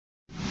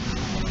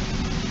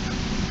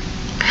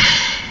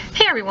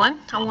everyone,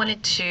 I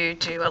wanted to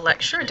do a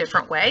lecture a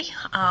different way.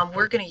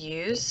 We're going to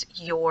use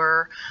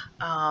your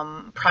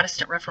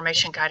Protestant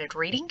Reformation guided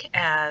reading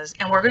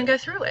and we're going to go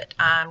through it.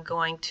 I'm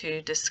going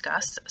to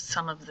discuss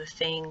some of the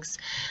things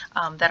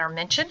that are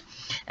mentioned,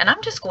 and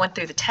I'm just going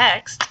through the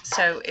text.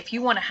 So if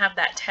you want to have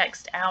that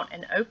text out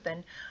and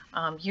open,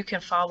 you can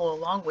follow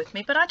along with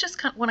me, but I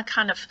just want to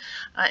kind of,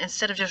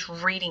 instead of just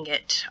reading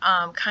it,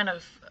 kind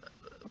of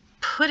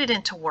put it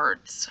into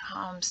words,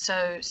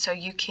 so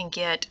you can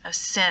get a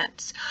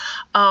sense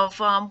of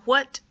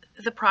what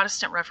the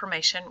Protestant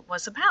Reformation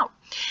was about.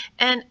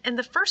 And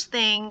the first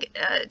thing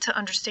to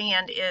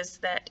understand is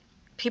that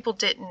people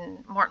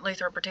didn't, Martin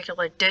Luther in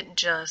particular, didn't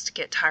just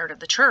get tired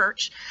of the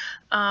church.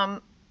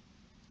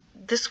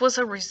 This was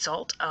a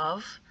result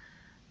of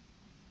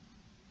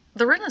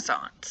the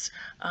Renaissance.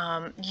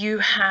 You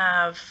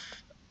have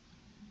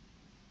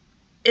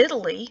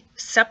Italy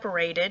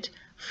separated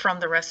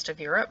from the rest of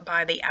Europe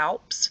by the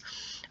Alps.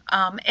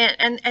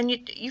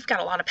 You've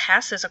got a lot of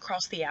passes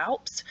across the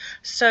Alps,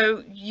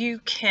 so you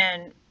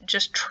can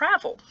just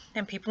travel.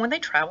 And people, when they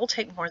travel,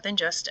 take more than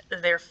just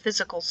their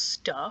physical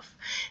stuff.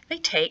 They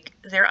take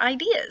their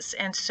ideas.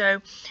 And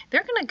so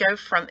they're going to go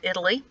from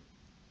Italy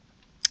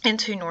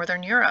into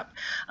Northern Europe.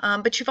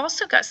 But you've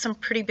also got some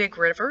pretty big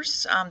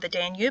rivers, the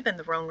Danube and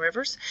the Rhone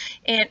rivers,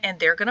 and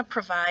they're going to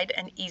provide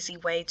an easy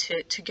way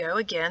to go.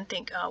 Again,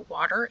 think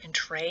water and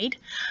trade.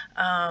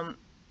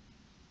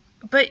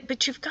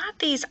 But you've got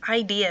these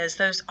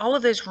ideas, all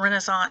of those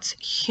Renaissance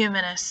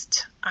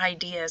humanist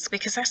ideas,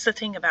 because that's the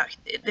thing about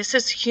this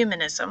is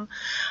humanism.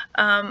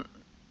 And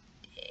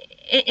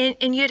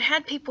you'd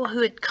had people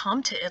who had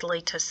come to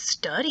Italy to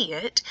study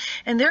it,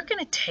 and they're going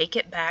to take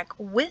it back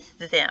with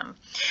them.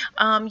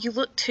 You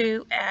look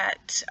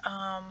at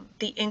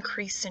the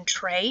increase in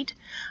trade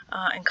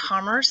and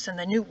commerce and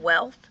the new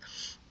wealth.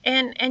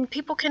 And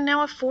people can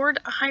now afford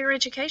a higher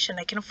education.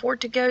 They can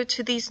afford to go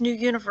to these new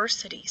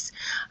universities,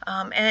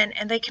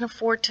 and they can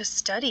afford to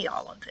study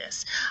all of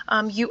this.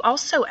 You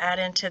also add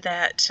into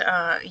that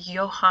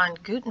Johann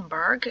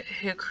Gutenberg,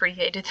 who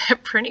created the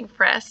printing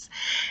press,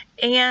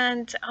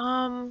 and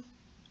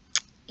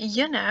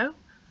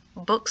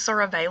books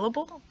are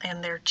available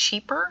and they're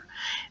cheaper,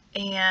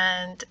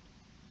 and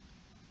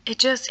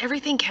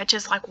everything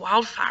catches like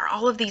wildfire,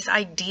 all of these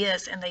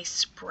ideas, and they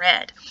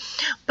spread.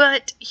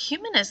 But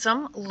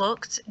humanism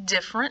looked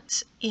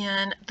different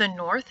in the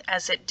North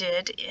as it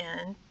did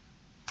in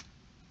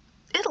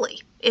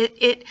Italy.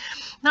 It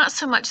not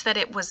so much that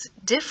it was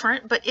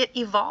different, but it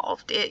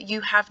evolved.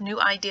 You have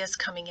new ideas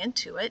coming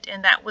into it,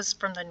 and that was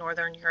from the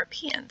Northern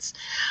Europeans.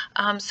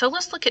 So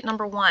let's look at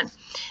number one. It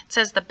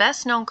says the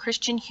best known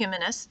Christian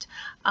humanist,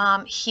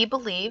 he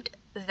believed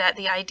that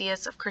the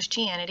ideas of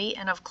Christianity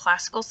and of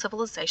classical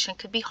civilization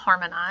could be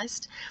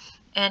harmonized,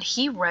 and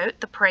he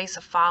wrote The Praise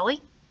of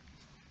Folly,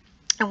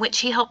 in which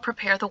he helped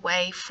prepare the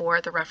way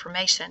for the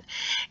Reformation.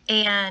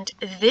 And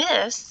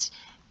this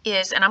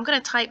is, and I'm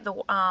going to type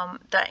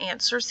the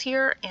answers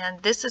here,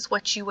 and this is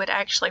what you would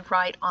actually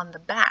write on the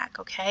back,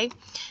 okay?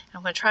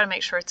 I'm going to try to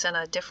make sure it's in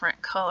a different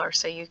color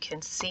so you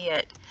can see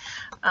it.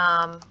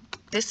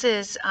 This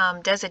is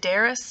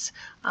Desiderius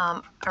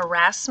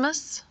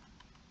Erasmus.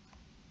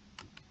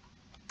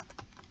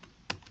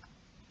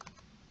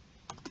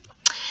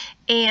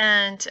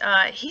 And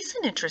he's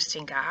an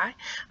interesting guy.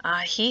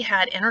 He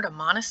had entered a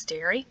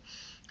monastery,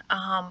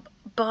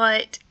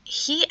 but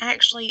he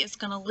actually is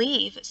going to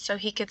leave so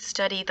he could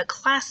study the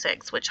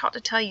classics, which ought to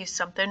tell you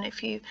something.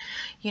 If in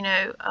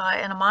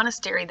a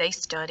monastery, they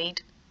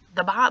studied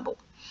the Bible,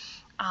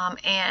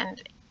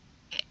 and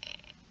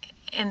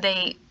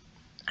they,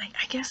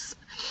 I guess,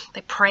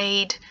 they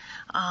prayed,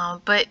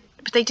 but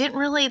they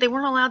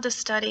weren't allowed to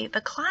study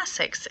the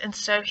classics. And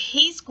so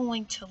he's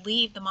going to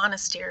leave the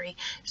monastery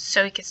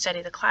so he could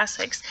study the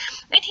classics.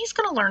 And he's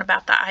going to learn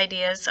about the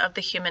ideas of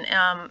the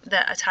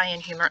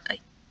Italian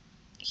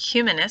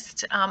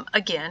humanist.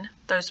 Again,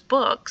 those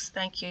books.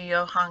 Thank you,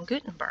 Johann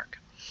Gutenberg.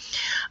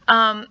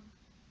 And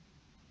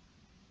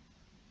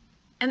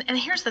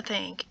here's the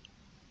thing.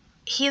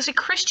 He is a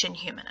Christian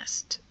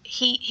humanist.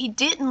 He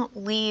didn't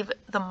leave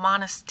the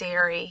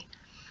monastery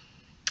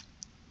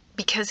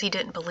because he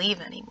didn't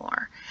believe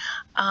anymore.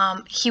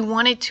 He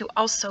wanted to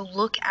also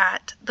look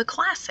at the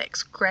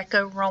classics,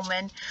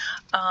 Greco-Roman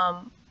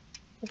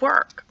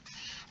work.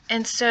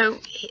 And so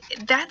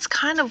that's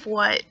kind of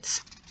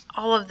what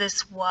all of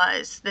this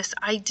was, this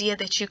idea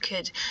that you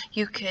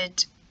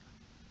could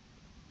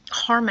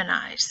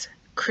harmonize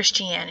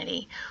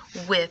Christianity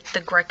with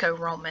the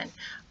Greco-Roman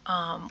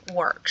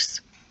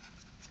works.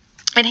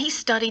 And he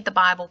studied the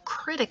Bible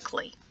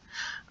critically.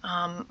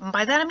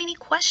 By that I mean he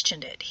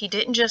questioned it. He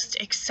didn't just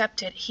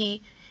accept it.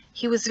 He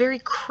was very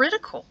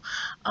critical,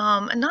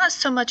 not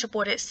so much of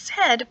what it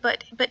said,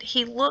 but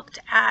he looked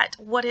at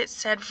what it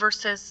said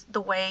versus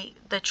the way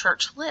the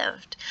church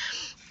lived.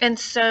 And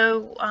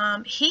so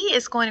he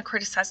is going to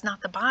criticize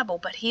not the Bible,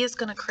 but he is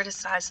going to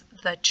criticize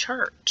the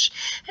church.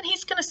 And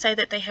he's going to say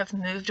that they have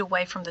moved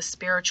away from the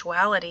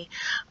spirituality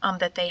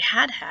that they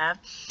had,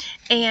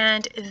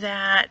 and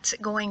that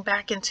going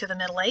back into the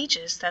Middle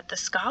Ages, that the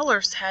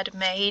scholars had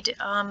made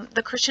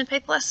the Christian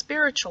faith less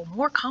spiritual,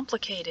 more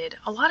complicated,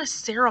 a lot of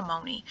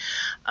ceremony.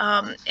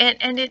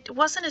 And it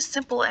wasn't as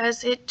simple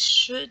as it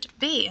should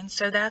be. And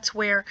so that's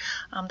where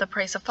the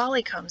praise of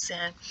folly comes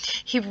in.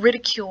 He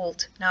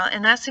ridiculed, now,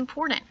 and that's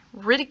important.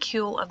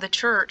 Ridicule of the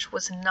church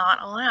was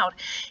not allowed.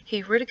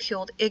 He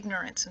ridiculed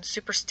ignorance and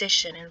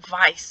superstition and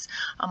vice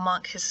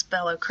among his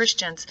fellow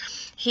Christians.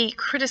 He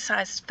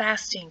criticized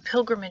fasting,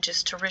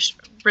 pilgrimages to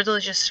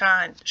religious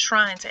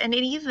shrines, and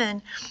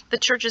even the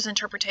church's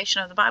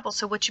interpretation of the Bible.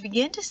 So what you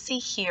begin to see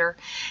here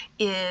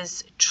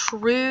is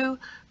true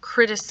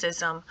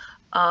criticism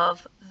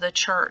of the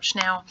church.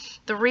 Now,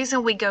 the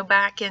reason we go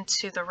back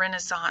into the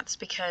Renaissance,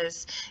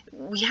 because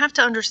we have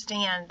to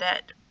understand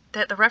that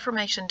the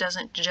Reformation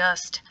doesn't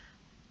just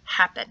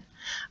happen,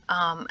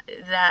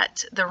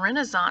 that the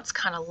Renaissance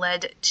kind of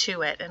led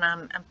to it, and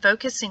I'm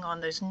focusing on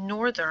those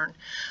northern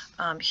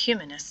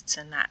humanists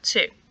in that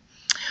too.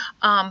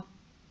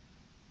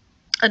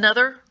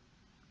 Another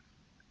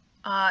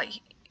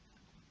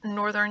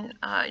northern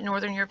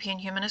European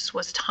humanist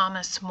was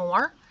Thomas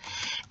More,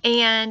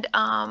 and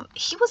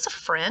he was a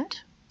friend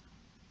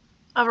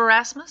of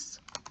Erasmus.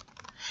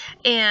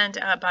 And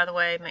by the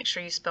way, make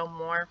sure you spell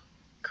More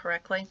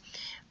correctly.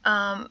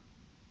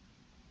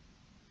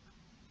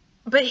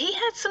 But he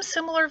had some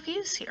similar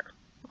views here,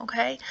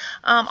 okay?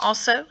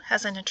 Also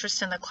has an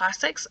interest in the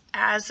classics,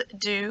 as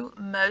do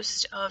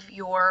most of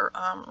your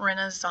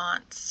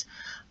Renaissance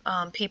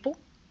people.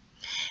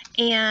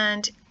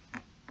 And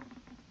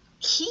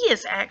he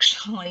is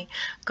actually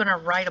going to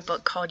write a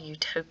book called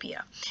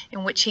Utopia,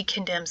 in which he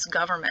condemns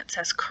governments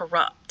as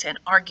corrupt and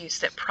argues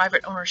that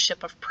private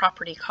ownership of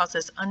property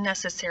causes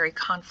unnecessary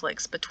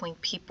conflicts between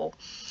people.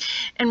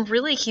 And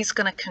really, he's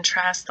going to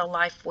contrast the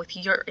life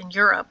in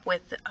Europe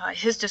with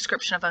his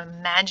description of an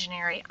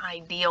imaginary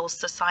ideal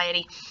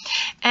society.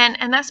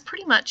 And that's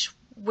pretty much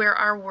where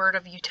our word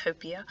of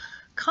utopia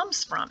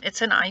comes from.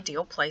 It's an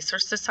ideal place or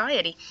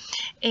society,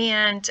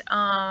 and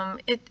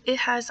it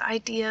has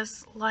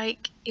ideas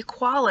like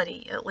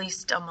equality, at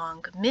least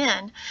among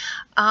men,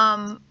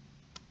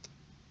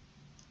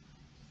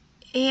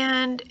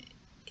 and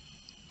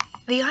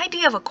the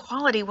idea of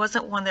equality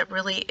wasn't one that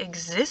really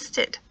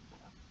existed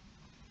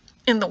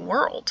in the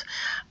world,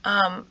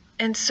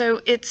 and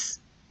so it's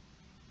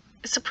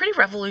a pretty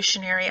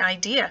revolutionary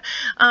idea,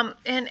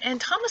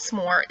 and Thomas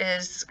More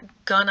is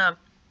gonna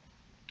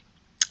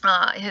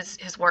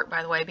his work,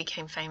 by the way,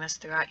 became famous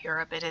throughout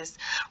Europe. It is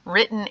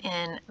written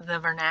in the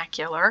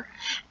vernacular,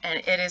 and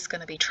it is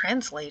going to be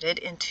translated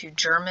into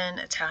German,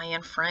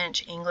 Italian,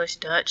 French, English,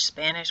 Dutch,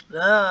 Spanish,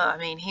 blah. I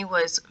mean, he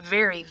was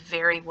very,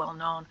 very well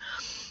known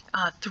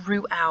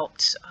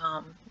throughout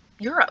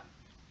Europe.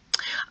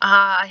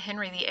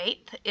 Henry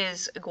VIII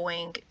is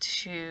going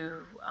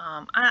to,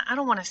 I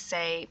don't want to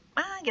say,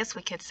 I guess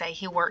we could say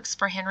he works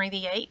for Henry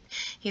VIII.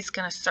 He's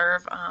going to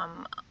serve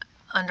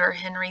under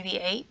Henry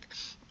VIII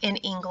in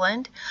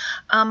England,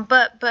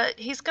 but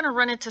he's going to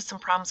run into some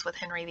problems with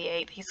Henry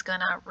VIII. He's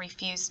going to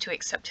refuse to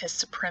accept his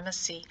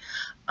supremacy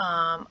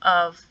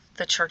of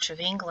the Church of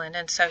England,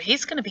 and so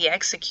he's going to be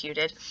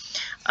executed.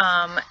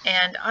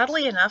 And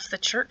oddly enough, the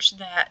church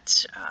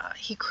that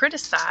he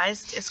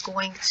criticized is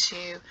going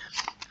to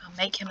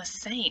make him a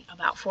saint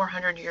about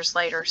 400 years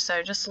later.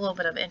 So just a little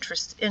bit of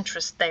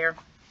interest there.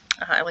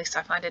 At least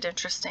I find it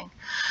interesting.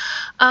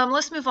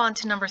 Let's move on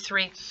to number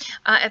 3.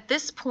 At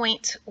this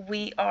point,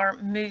 we are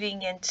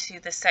moving into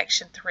the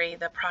section 3,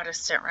 the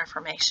Protestant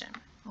Reformation.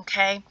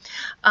 Okay,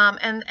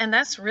 and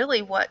that's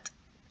really what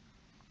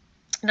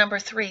number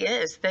 3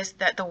 is.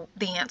 The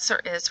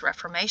answer is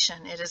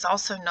Reformation. It is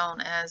also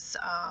known as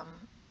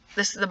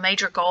the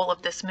major goal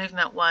of this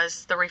movement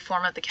was the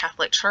reform of the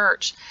Catholic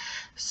Church.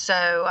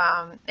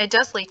 So it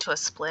does lead to a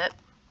split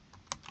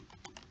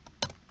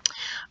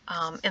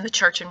in the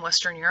church in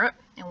Western Europe,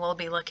 and we'll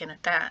be looking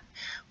at that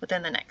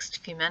within the next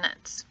few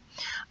minutes.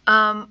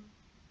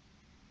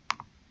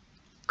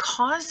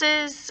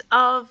 Causes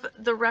of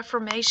the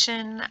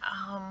Reformation,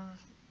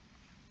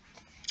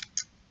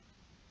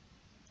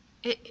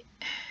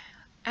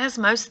 as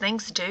most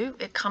things do,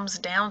 it comes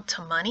down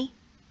to money.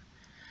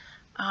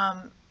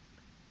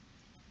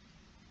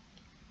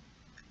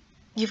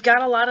 You've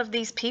got a lot of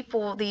these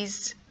people,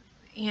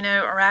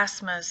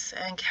 Erasmus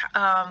and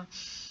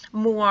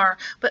More,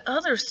 but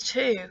others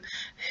too,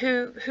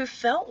 who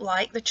felt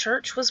like the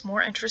church was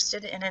more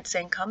interested in its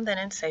income than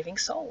in saving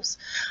souls.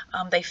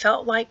 They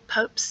felt like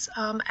popes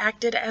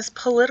acted as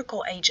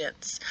political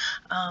agents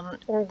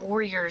or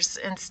warriors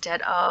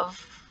instead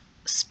of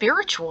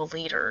spiritual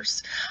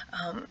leaders.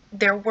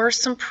 There were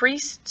some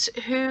priests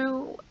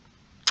who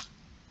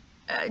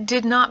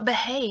did not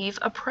behave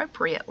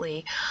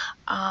appropriately.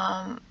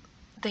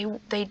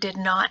 They did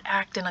not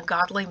act in a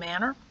godly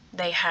manner.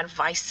 They had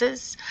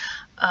vices.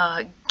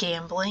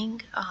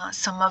 gambling.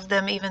 Some of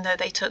them, even though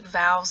they took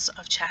vows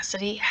of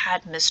chastity,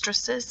 had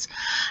mistresses.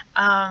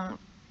 There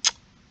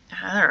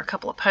are a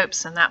couple of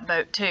popes in that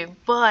boat too,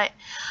 but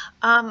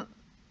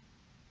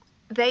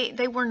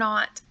they were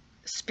not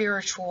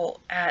spiritual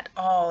at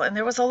all, and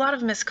there was a lot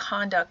of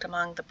misconduct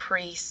among the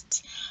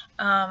priests.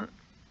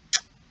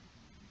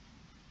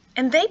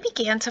 And they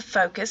began to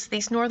focus,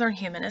 these Northern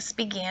humanists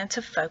began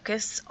to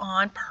focus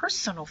on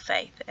personal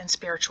faith and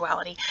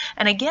spirituality.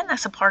 And again,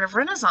 that's a part of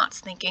Renaissance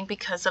thinking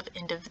because of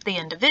the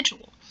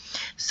individual.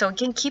 So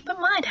again, keep in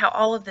mind how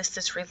all of this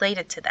is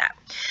related to that.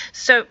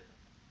 So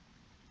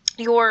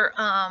your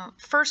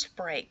first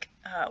break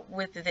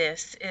with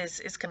this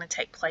is going to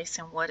take place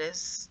in what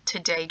is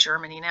today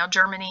Germany. Now,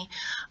 Germany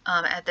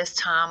at this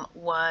time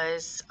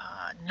was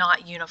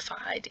not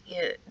unified.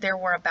 There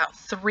were about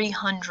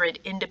 300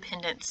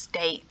 independent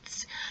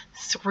states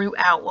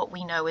throughout what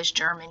we know as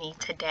Germany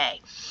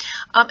today.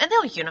 And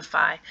they'll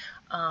unify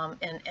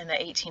in the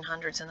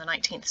 1800s and the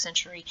 19th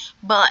century.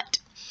 But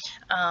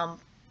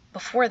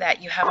before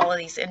that, you have all of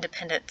these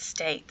independent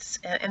states,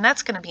 and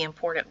that's going to be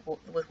important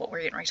with what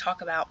we're getting ready to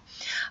talk about.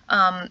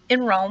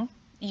 In Rome,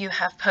 you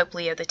have Pope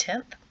Leo X,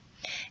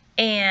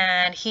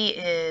 and he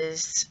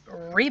is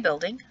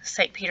rebuilding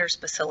St. Peter's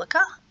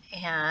Basilica,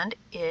 and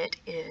it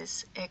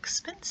is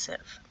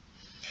expensive.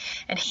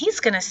 And he's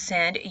going to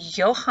send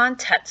Johann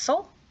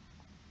Tetzel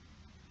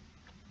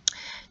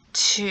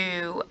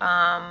to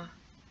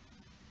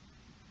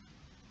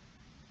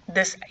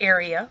this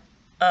area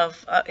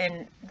of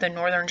in the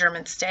northern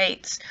German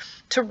states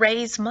to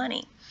raise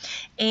money.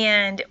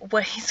 And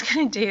what he's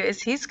going to do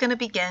is he's going to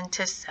begin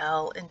to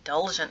sell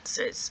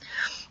indulgences.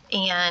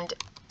 And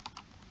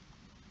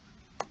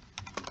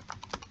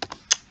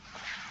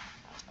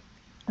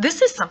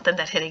this is something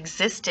that had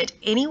existed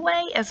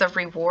anyway as a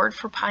reward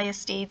for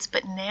pious deeds,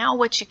 but now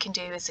what you can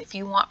do is if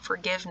you want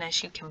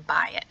forgiveness, you can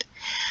buy it.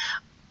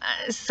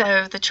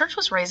 So the church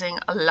was raising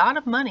a lot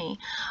of money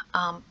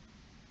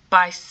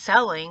by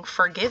selling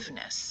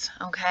forgiveness,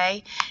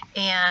 okay?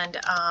 And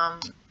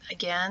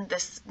again,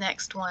 this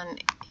next one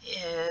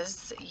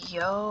is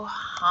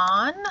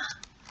Johann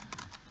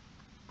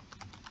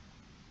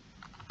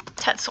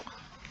Tetzel,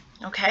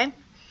 okay?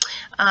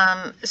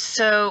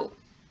 So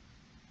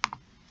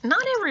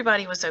not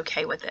everybody was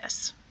okay with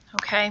this,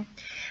 okay?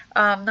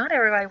 Not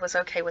everybody was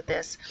okay with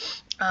this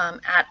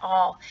at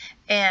all,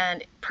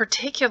 and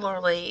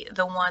particularly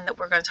the one that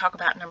we're going to talk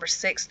about, number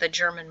 6, the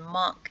German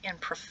monk and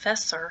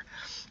professor,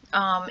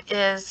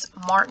 is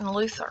Martin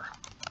Luther.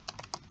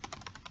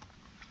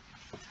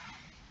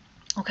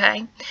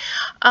 Okay.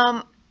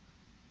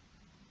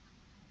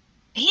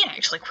 He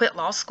actually quit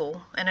law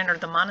school and entered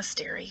the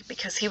monastery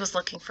because he was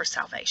looking for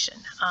salvation.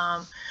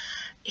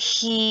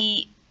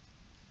 He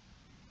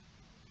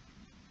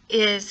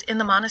is in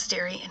the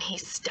monastery and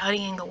he's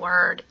studying the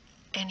word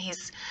and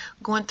he's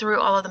going through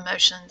all of the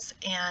motions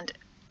and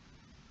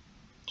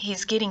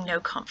he's getting no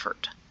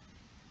comfort.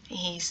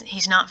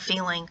 He's not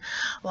feeling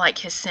like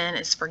his sin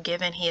is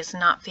forgiven. He is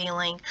not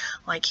feeling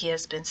like he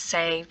has been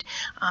saved.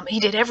 He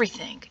did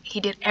everything. He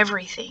did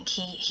everything.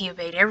 He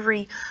obeyed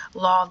every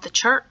law of the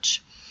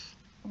church,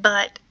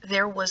 but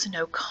there was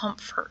no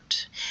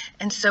comfort.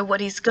 And so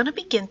what he's going to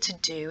begin to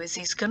do is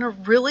he's going to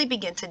really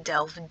begin to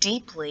delve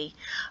deeply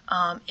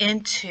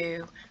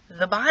into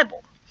the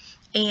Bible.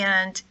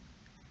 And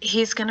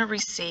he's going to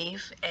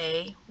receive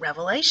a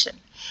revelation.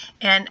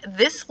 And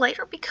this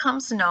later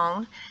becomes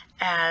known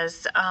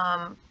as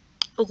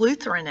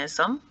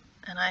Lutheranism,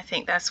 and I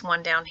think that's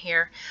one down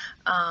here,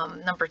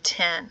 number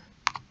 10.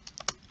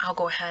 I'll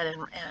go ahead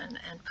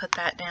and put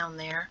that down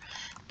there.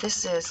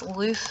 This is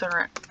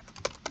Lutheranism,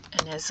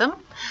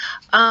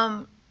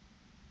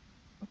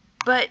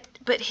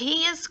 but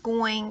he is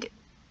going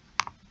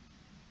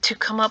to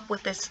come up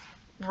with this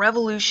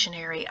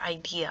revolutionary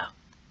idea.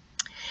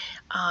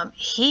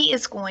 He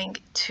is going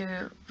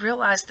to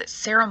realize that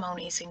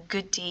ceremonies and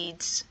good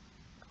deeds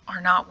are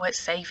not what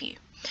save you.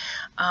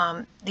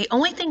 The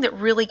only thing that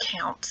really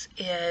counts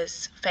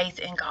is faith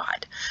in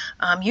God.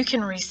 You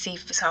can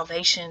receive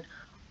salvation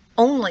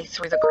only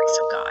through the grace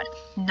of God,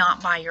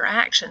 not by your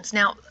actions.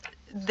 Now,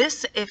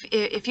 this,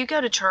 if you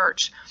go to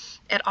church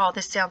at all,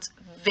 this sounds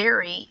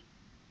very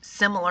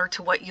similar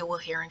to what you will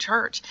hear in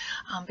church,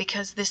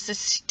 because this is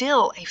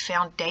still a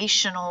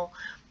foundational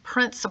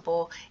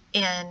principle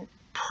in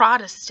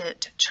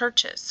Protestant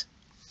churches.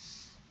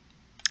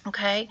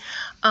 Okay,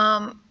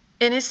 and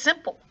it's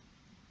simple.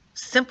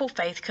 Simple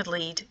faith could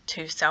lead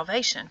to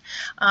salvation.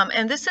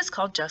 And this is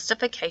called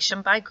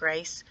justification by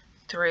grace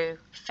through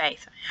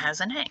faith. It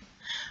has a name.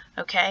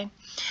 Okay.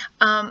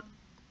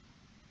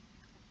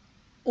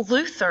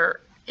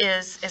 Luther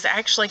is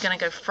actually going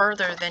to go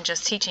further than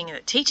just teaching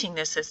that teaching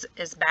this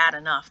is bad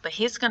enough, but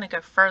he's going to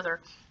go further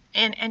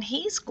and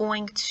he's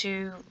going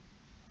to,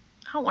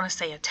 I don't want to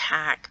say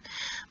attack,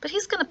 but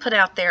he's going to put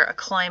out there a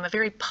claim, a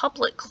very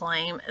public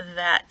claim,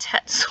 that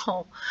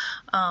Tetzel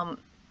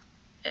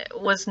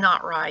was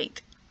not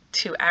right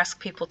to ask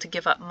people to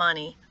give up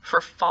money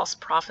for false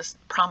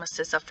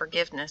promises of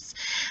forgiveness.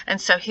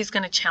 And so he's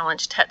going to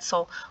challenge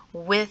Tetzel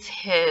with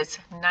his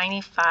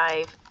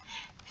 95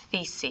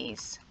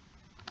 theses.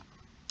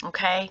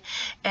 Okay,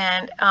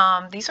 and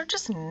these are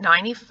just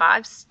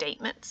 95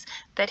 statements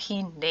that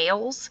he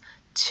nails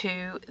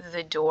to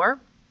the door.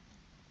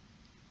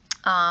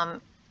 I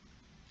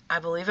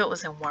believe it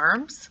was in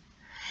Worms,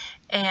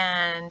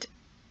 and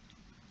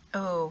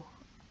oh,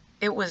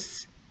 it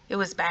was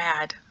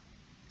bad.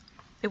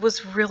 It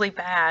was really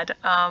bad,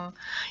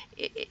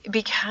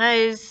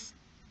 because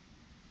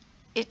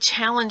it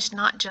challenged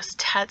not just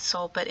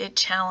Tetzel, but it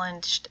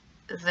challenged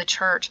the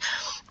church.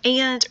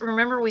 And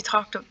remember, we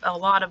talked a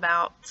lot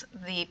about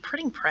the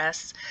printing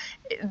press.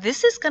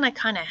 This is going to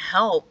kind of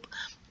help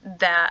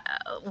that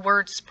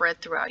word spread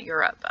throughout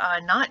Europe.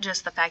 Not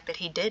just the fact that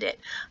he did it,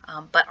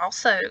 but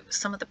also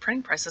some of the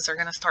printing presses are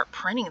going to start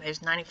printing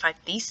those 95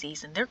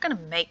 theses, and they're going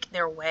to make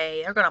their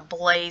way, they're going to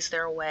blaze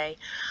their way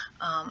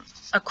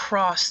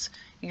across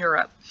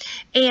Europe.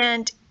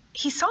 And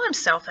he saw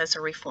himself as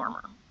a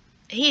reformer.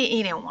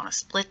 He didn't want to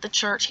split the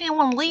church. He didn't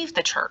want to leave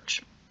the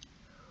church.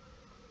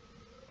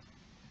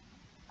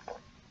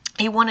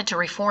 He wanted to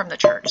reform the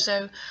church.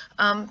 So,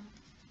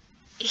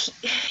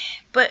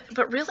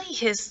 but really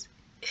his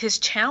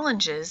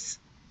challenges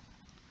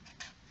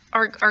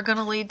are going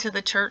to lead to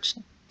the church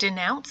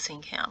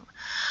denouncing him.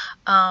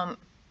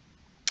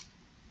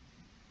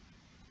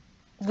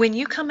 When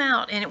you come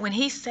out, and when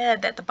he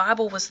said that the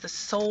Bible was the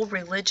sole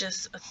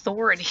religious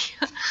authority,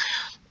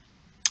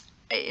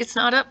 it's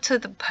not up to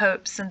the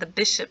popes and the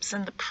bishops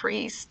and the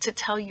priests to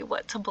tell you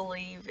what to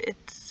believe.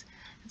 It's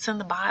in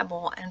the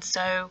Bible. And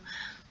so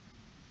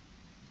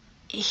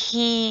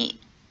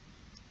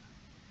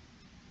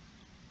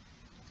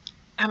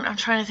I'm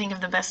trying to think of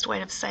the best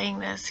way of saying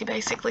this. He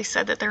basically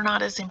said that they're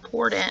not as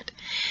important.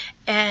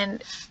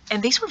 And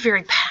these were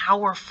very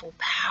powerful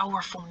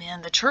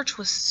men. The church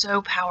was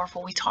so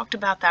powerful. We talked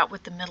about that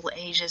with the Middle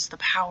Ages, the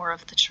power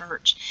of the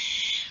church.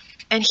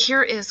 And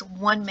here is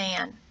one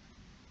man,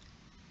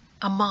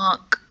 a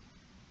monk,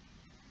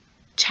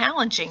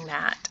 challenging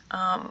that.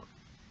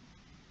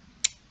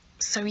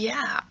 So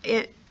yeah,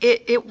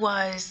 it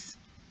was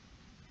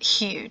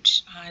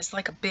huge. It's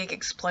like a big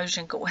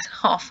explosion going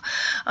off.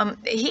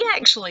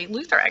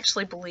 Luther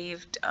actually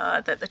believed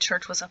that the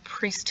church was a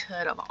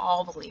priesthood of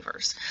all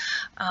believers.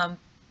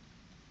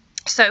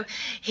 So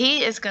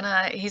he's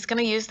gonna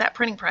use that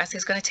printing press.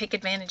 He's gonna take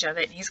advantage of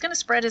it. And he's gonna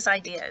spread his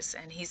ideas,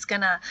 and he's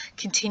gonna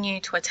continue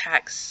to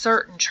attack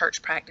certain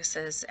church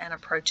practices and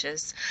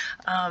approaches.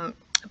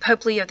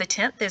 Pope Leo X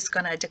is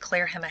going to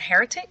declare him a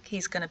heretic.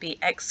 He's going to be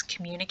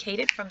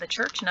excommunicated from the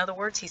church. In other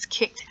words, he's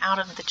kicked out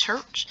of the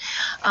church.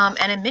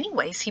 And in many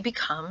ways, he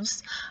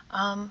becomes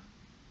an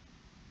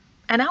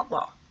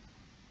outlaw.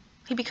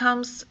 He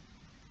becomes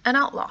an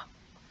outlaw.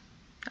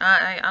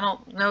 I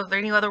don't know of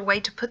any other way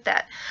to put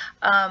that.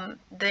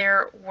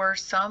 There were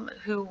some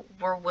who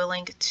were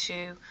willing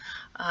to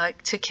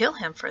kill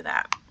him for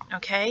that.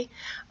 Okay,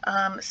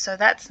 so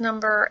that's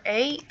number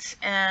 8,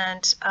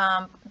 and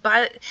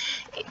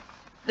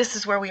this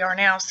is where we are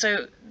now.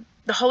 So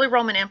the Holy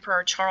Roman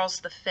Emperor Charles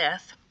V,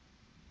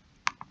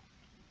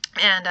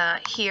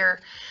 and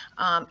here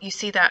you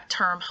see that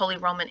term Holy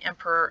Roman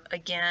Emperor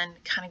again,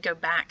 kind of go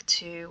back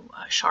to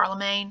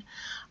Charlemagne,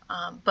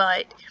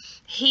 but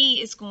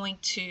he is going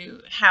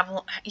to have,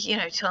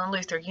 telling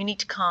Luther, you need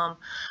to come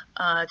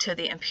to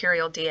the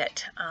Imperial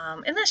Diet,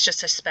 and that's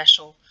just a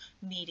special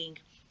meeting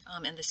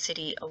in the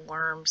city of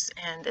Worms,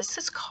 and this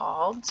is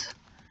called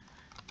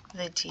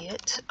the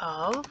Diet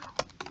of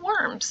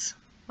Worms.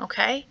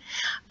 Okay,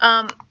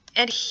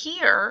 and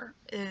here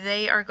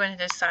they are going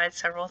to decide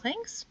several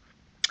things.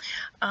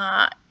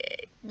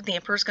 The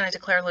emperor is going to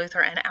declare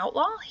Luther an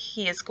outlaw.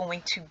 He is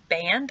going to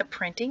ban the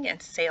printing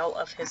and sale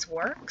of his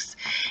works,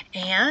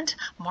 and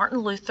Martin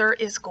Luther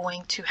is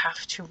going to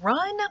have to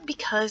run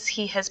because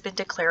he has been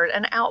declared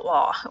an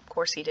outlaw. Of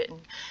course, he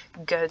didn't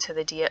go to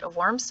the Diet of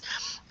Worms,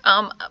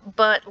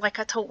 but like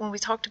when we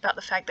talked about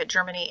the fact that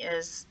Germany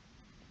is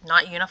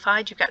not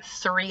unified, you've got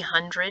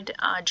 300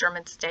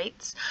 German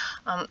states.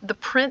 The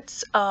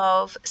Prince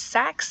of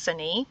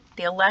Saxony,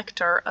 the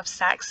Elector of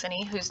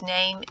Saxony, whose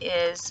name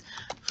is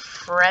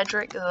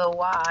Frederick the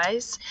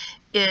Wise,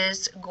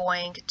 is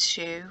going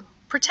to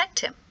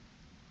protect him.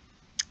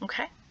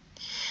 Okay?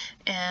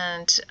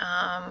 And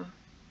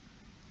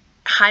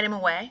hide him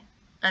away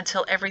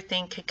until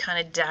everything could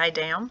kind of die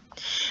down.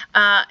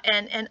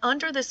 And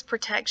under this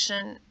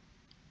protection,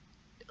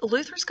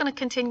 Luther's going to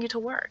continue to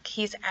work.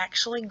 He's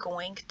actually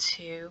going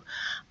to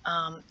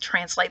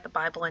translate the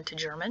Bible into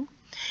German.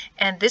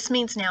 And this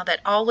means now that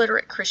all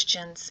literate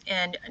Christians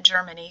in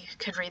Germany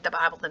could read the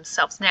Bible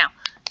themselves. Now,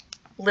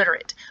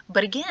 literate.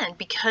 But again,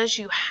 because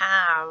you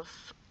have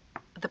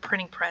the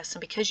printing press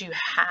and because you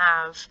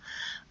have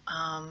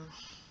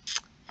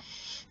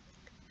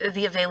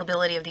the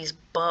availability of these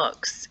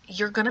books,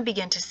 you're going to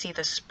begin to see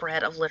the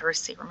spread of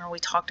literacy. Remember, we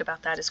talked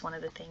about that as one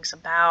of the things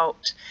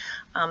about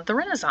the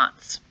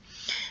Renaissance.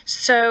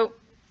 So,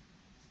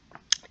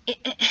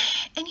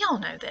 and y'all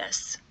know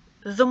this,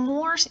 the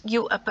more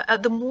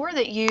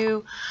that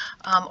you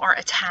are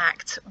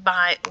attacked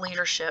by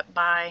leadership,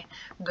 by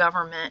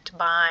government,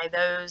 by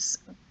those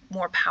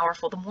more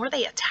powerful, the more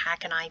they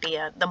attack an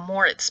idea, the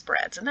more it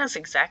spreads. And that's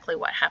exactly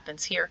what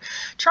happens here.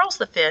 Charles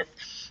V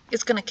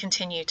is going to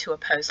continue to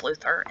oppose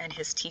Luther and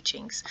his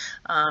teachings,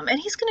 and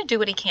he's going to do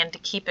what he can to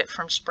keep it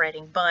from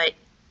spreading. But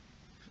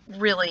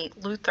really,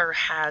 Luther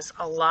has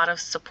a lot of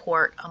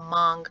support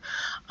among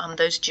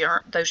those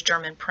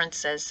German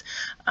princes,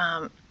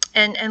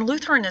 and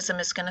Lutheranism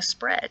is going to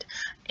spread.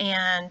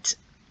 And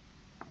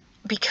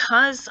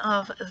because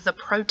of the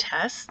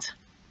protest,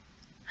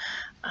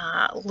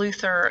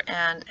 Luther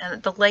and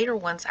the later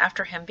ones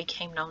after him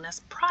became known as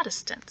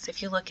Protestants.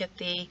 If you look at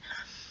the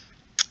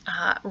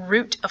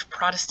root of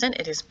Protestant,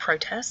 it is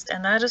protest,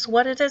 and that is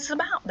what it is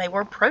about. They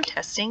were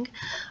protesting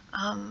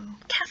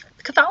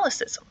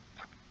Catholicism.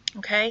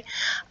 Okay,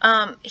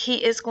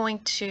 he is going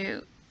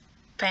to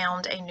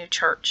found a new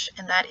church,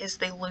 and that is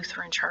the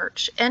Lutheran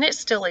Church, and it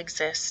still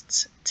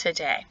exists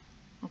today.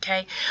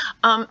 Okay,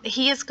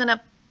 he is going to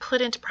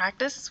put into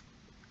practice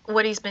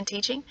what he's been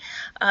teaching.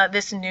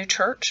 This new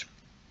church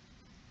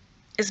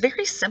is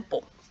very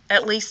simple,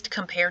 at least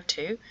compared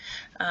to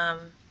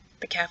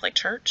the Catholic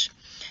Church.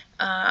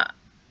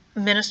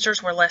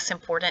 Ministers were less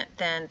important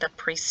than the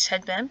priests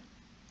had been.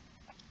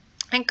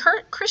 And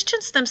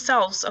Christians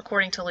themselves,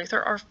 according to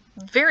Luther, are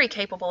very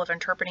capable of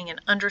interpreting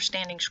and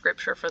understanding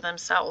Scripture for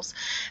themselves.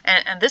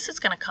 And this is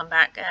going to come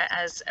back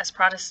as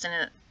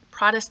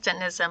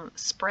Protestantism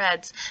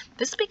spreads.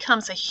 This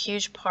becomes a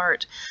huge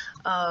part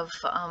of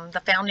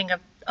the founding of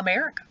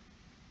America.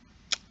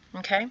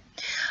 Okay?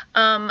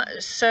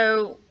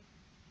 So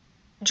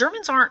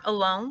Germans aren't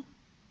alone.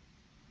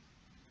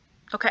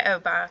 Okay,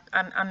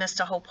 I missed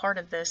a whole part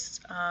of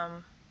this.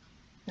 No,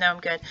 I'm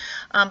good.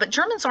 But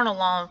Germans aren't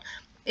alone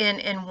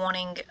in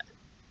wanting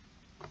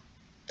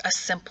a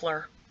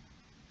simpler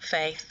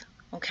faith,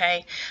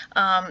 okay?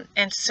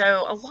 And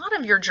so a lot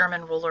of your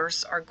German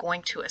rulers are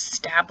going to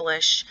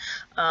establish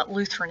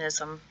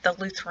Lutheranism, the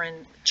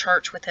Lutheran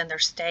Church within their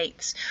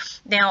states.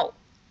 Now,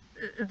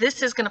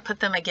 this is going to put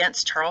them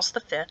against Charles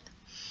V.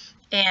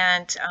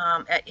 And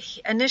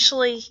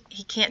initially,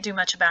 he can't do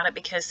much about it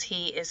because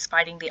he is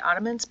fighting the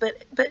Ottomans,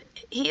 but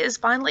he is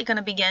finally going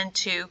to begin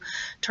to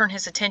turn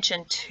his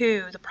attention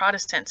to the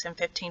Protestants in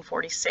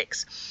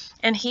 1546.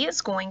 And he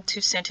is going to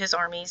send his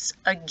armies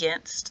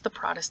against the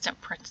Protestant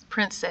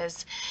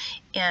princes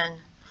in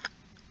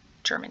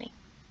Germany.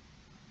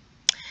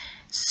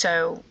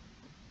 So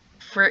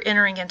we're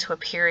entering into a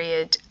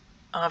period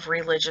of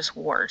religious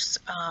wars.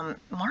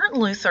 Martin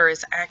Luther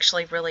is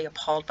actually really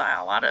appalled by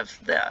a lot of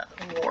the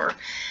war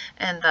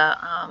and the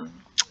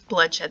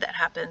bloodshed that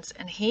happens,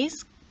 and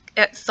he's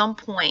at some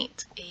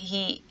point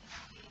he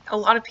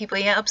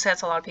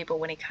upsets a lot of people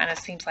when he kind of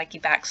seems like he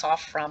backs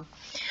off from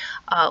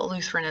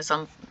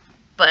Lutheranism,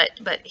 but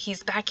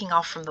he's backing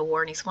off from the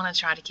war and he's going to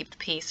try to keep the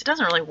peace. It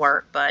doesn't really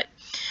work, but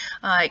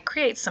it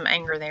creates some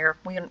anger there.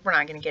 We're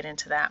not going to get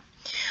into that.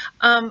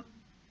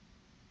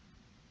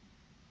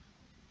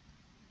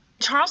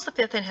 Charles V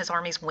and his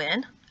armies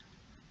win,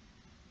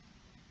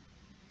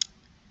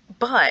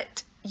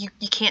 but you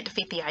can't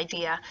defeat the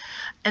idea.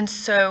 And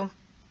so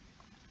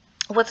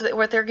what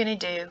they're going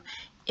to do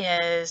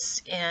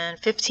is in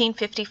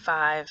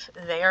 1555,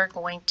 they are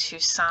going to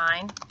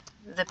sign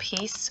the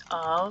Peace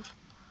of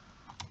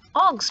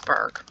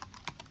Augsburg.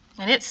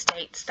 And it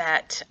states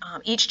that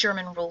each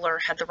German ruler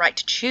had the right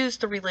to choose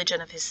the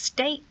religion of his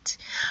state,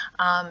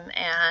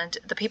 and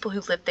the people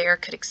who lived there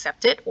could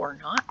accept it or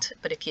not,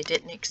 but if you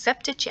didn't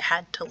accept it, you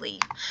had to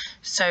leave.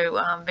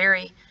 So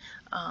very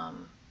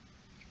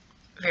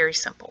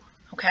simple.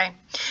 Okay,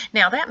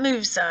 now that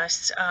moves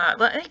us,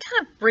 well, it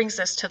kind of brings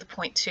us to the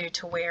point too,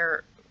 to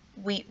where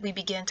we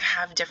begin to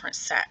have different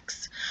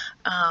sects,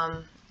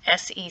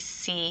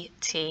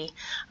 S-E-C-T-S.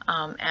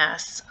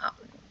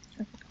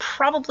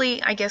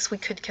 Probably, I guess we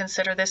could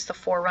consider this the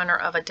forerunner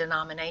of a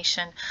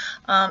denomination.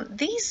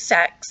 These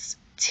sects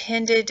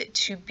tended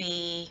to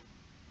be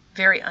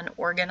very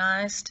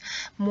unorganized,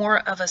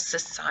 more of a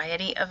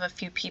society of a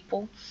few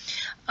people.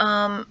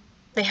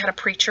 They had a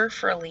preacher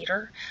for a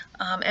leader,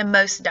 and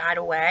most died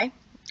away.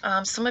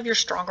 Some of your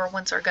stronger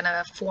ones are going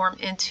to form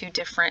into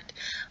different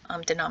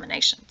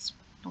denominations.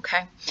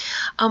 Okay,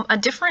 a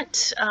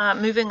different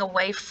moving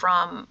away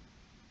from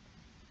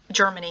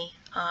Germany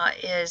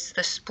is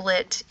the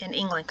split in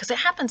England, because it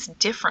happens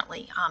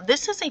differently.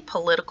 This is a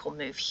political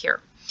move here,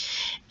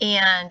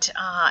 and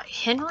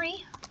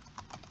Henry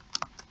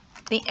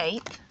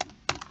VIII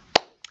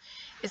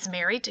is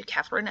married to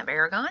Catherine of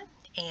Aragon,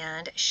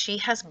 and she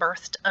has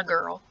birthed a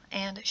girl,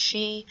 and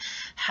she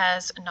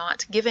has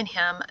not given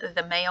him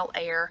the male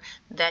heir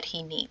that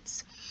he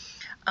needs.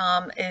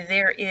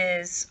 There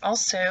is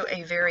also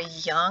a very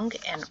young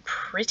and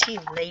pretty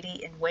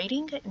lady in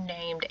waiting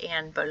named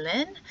Anne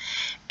Boleyn,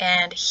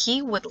 and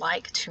he would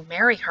like to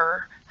marry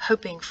her,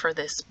 hoping for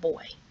this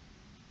boy.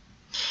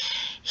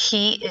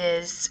 He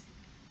is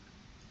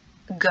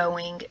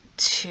going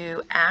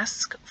to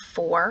ask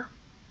for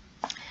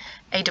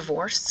a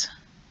divorce,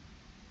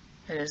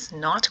 It is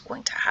not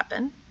going to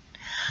happen.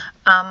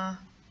 I'm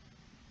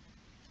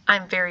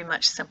very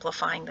much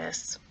simplifying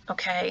this,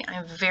 okay?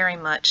 I'm very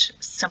much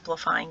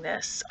simplifying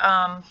this.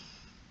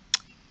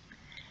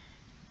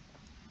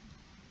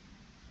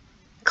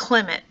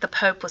 Clement, the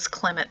Pope was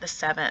Clement the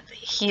Seventh.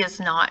 He is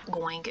not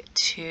going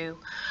to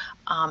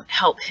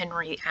help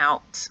Henry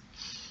out.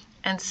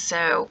 And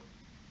so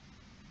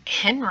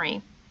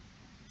Henry,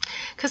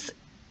 because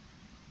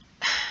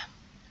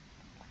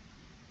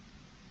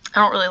I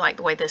don't really like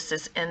the way this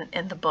is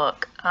in the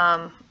book.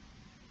 I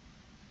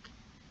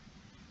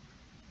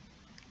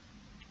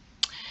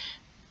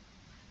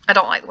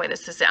don't like the way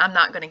this is. I'm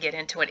not going to get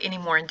into it any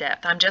more in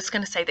depth. I'm just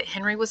going to say that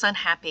Henry was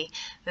unhappy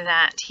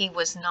that he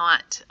was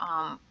not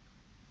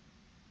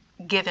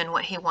given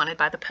what he wanted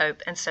by the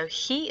Pope, and so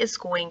he is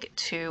going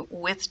to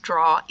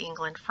withdraw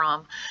England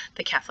from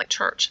the Catholic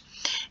Church,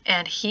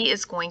 and he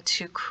is going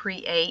to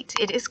create,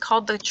 it is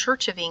called the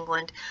Church of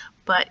England,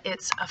 but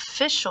its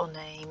official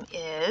name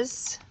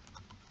is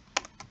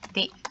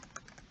the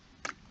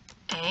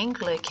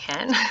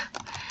Anglican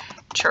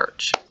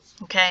Church,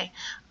 okay?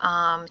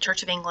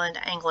 Church of England,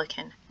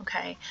 Anglican,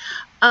 okay?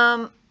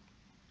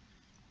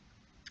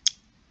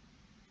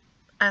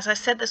 As I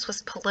said, this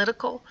was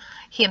political.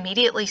 He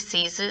immediately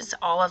seizes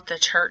all of the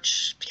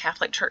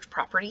Catholic Church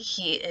property.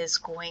 He is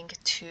going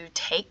to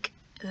take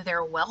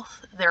their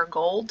wealth, their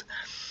gold,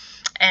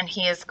 and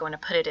he is going to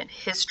put it in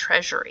his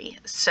treasury.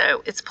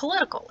 So it's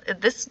political.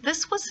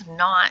 This was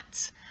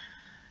not,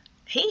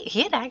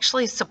 he had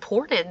actually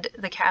supported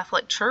the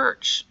Catholic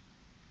Church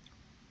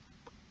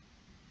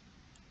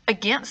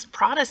against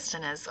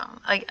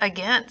Protestantism,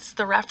 against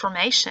the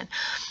Reformation.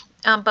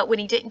 But when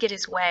he didn't get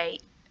his way,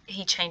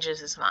 he changes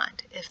his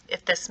mind,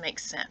 if this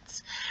makes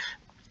sense.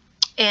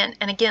 And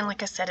again,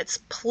 like I said, it's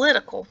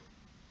political.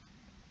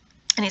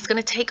 And he's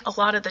going to take a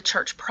lot of the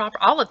church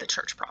property, all of the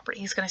church property.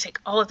 He's going to take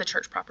all of the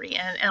church property.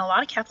 And a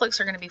lot of Catholics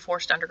are going to be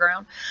forced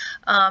underground.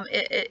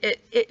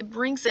 It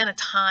brings in a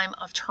time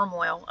of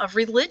turmoil, of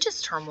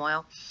religious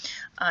turmoil,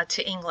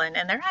 to England.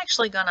 And they're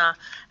actually going to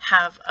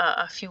have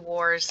a few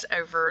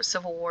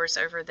civil wars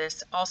over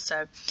this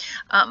also.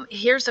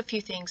 Here's a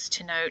few things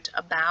to note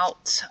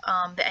about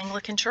the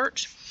Anglican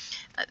Church.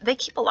 They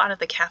keep a lot of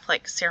the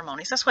Catholic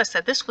ceremonies. That's why I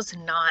said this was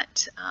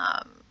not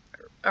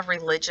a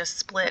religious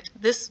split.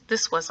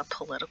 This was a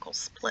political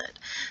split.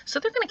 So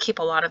they're going to keep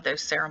a lot of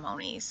those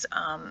ceremonies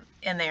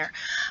in there.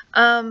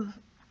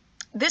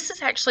 This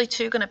is actually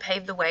too going to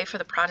pave the way for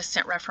the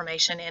Protestant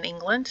Reformation in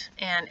England,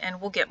 and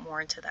we'll get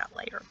more into that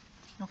later.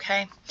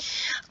 Okay.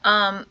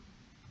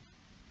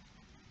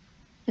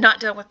 Not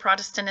dealt with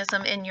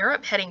Protestantism in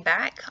Europe, heading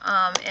back,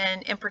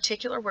 and in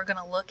particular we're going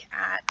to look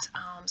at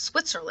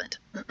Switzerland.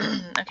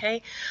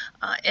 Okay,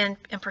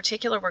 in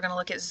particular we're going to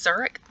look at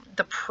Zurich.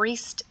 The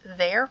priest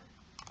there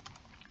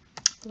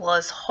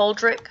was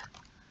Huldrych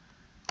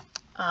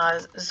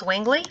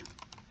Zwingli.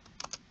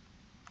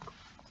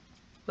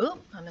 Ooh,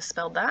 I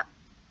misspelled that.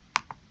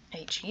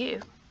 H-U.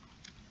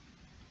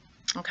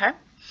 Okay.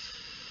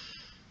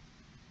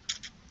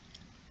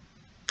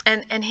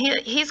 And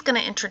he's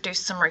going to introduce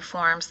some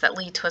reforms that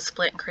lead to a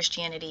split in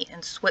Christianity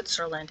in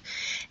Switzerland.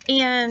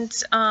 And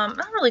I'm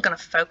not really going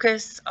to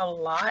focus a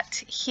lot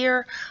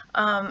here.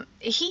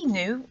 He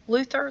knew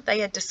Luther. They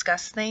had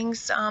discussed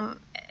things.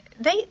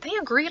 They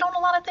agreed on a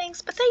lot of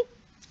things, but they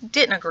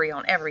didn't agree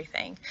on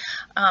everything.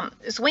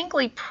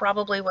 Zwingli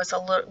probably went a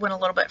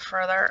little bit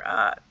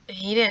further.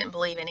 He didn't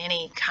believe in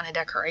any kind of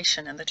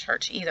decoration in the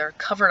church either.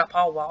 Covered up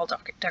all wall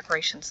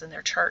decorations in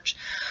their church.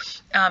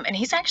 And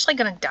he's actually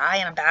going to die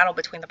in a battle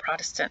between the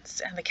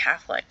Protestants and the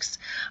Catholics.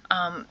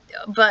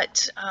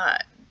 But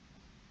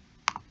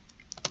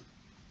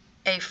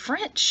a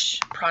French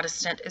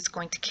Protestant is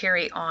going to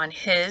carry on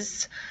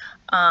his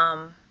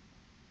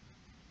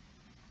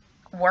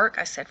work.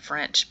 I said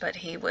French, but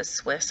he was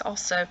Swiss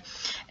also,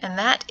 and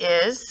that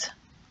is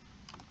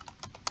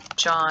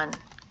John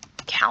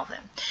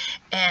Calvin.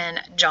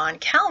 And John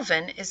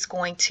Calvin is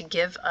going to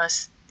give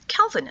us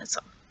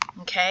Calvinism,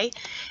 okay?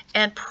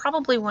 And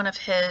probably one of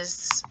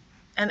his,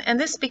 and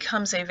this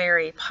becomes a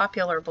very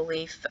popular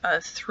belief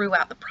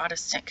throughout the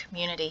Protestant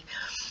community,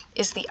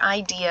 is the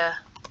idea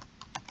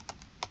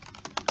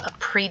of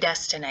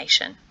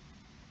predestination.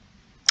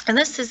 And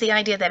this is the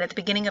idea that at the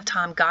beginning of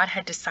time, God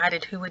had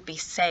decided who would be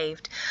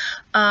saved.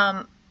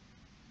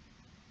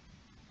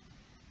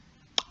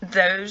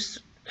 Those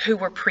who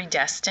were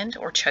predestined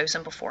or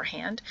chosen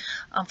beforehand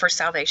for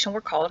salvation were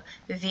called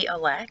the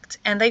elect,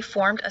 and they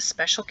formed a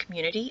special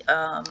community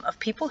of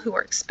people who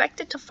were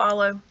expected to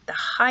follow the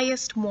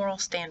highest moral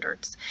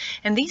standards.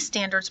 And these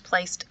standards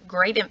placed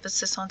great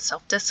emphasis on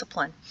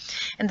self-discipline,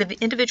 and the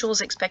individual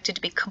was expected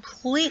to be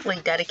completely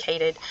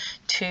dedicated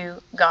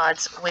to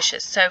God's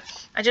wishes. So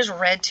I just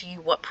read to you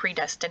what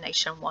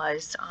predestination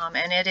was,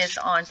 and it is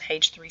on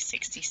page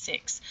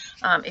 366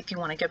 if you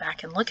want to go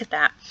back and look at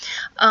that.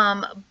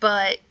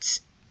 But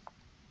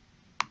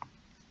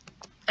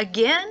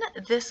again,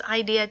 this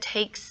idea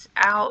takes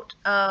out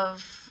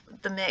of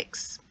the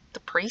mix the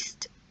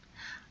priest.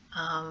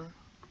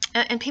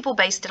 and people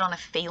based it on a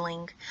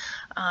feeling.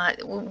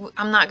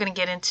 I'm not going to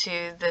get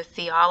into the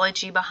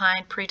theology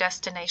behind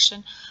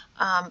predestination,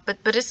 but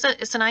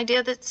it's an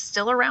idea that's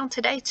still around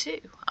today too.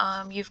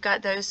 You've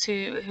got those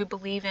who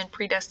believe in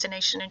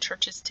predestination in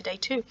churches today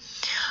too.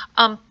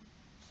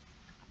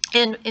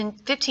 In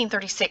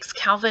 1536,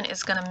 Calvin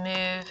is going to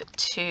move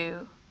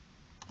to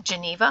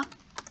Geneva,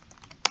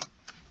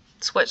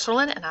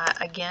 Switzerland, and I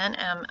again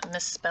am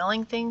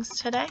misspelling things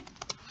today.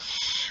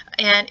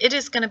 And it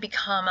is going to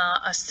become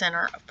a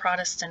center of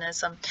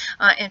Protestantism.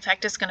 In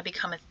fact, it's going to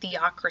become a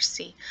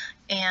theocracy.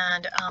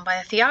 And by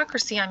a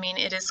theocracy, I mean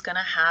it is going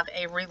to have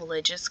a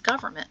religious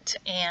government.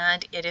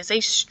 And it is a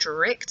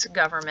strict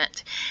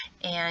government.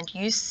 And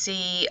you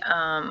see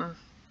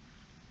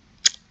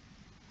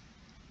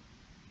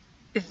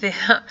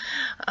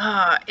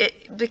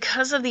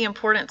because of the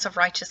importance of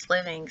righteous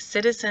living,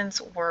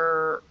 citizens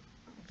were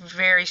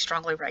very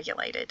strongly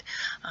regulated.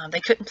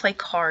 They couldn't play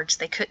cards,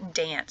 they couldn't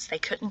dance, they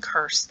couldn't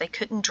curse, they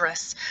couldn't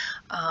dress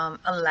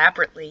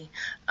elaborately.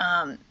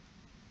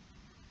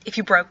 If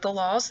you broke the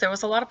laws, there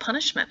was a lot of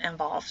punishment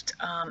involved.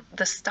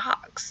 The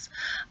stocks,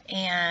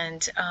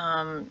 and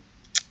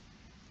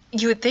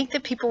you would think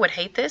that people would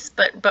hate this,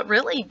 but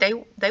really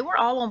they were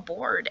all on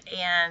board,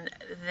 and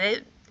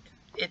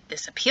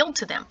this appealed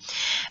to them.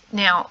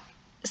 Now,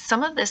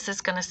 some of this is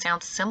going to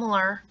sound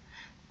similar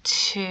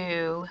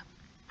to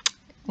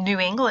New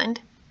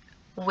England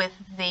with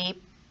the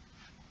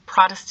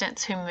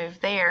Protestants who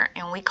moved there,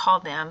 and we call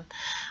them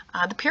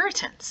the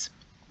Puritans.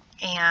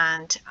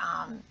 And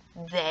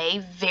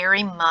they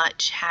very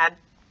much had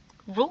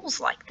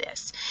rules like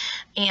this.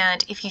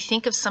 And if you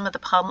think of some of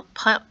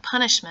the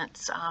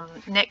punishments,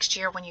 next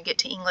year when you get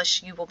to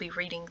English, you will be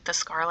reading the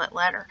Scarlet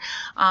Letter.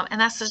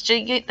 And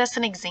that's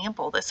an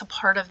example. That's a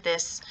part of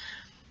this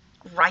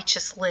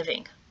righteous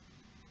living.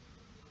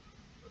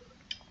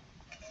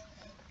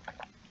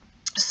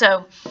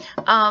 So,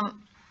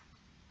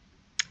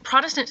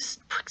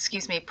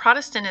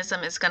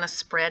 Protestantism is going to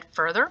spread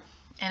further,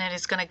 and it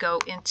is going to go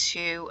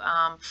into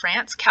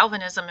France.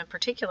 Calvinism in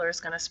particular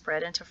is going to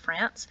spread into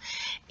France.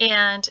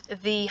 And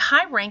the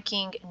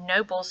high-ranking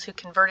nobles who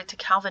converted to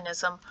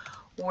Calvinism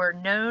were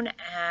known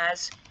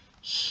as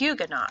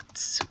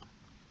Huguenots.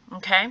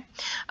 Okay?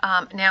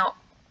 Now,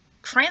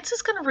 France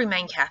is going to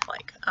remain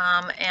Catholic,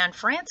 and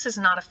France is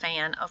not a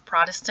fan of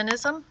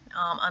Protestantism.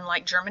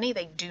 Unlike Germany,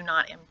 they do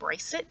not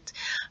embrace it.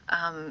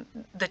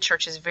 The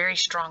church is very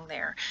strong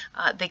there.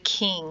 The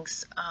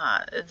kings,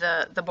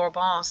 the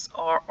Bourbons,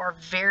 are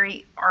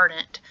very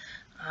ardent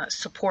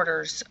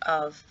supporters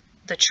of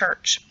the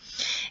church.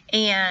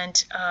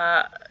 And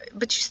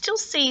but you still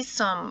see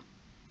some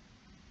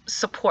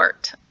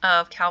support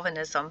of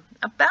Calvinism.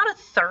 About a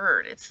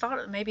third. It's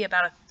thought maybe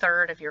about a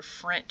third of your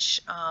French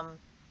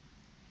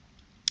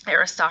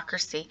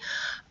aristocracy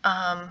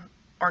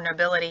or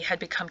nobility had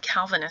become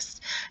Calvinist.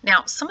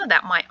 Now, some of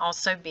that might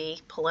also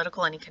be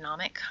political and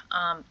economic.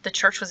 The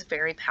church was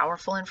very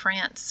powerful in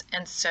France,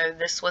 and so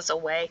this was a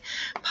way,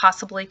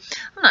 possibly,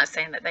 I'm not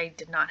saying that they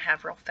did not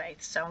have real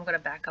faith, so I'm going to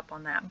back up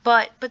on that,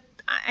 but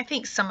I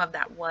think some of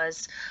that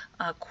was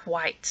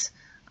quite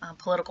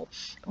political,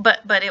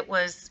 but it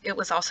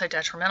was also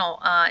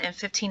detrimental. In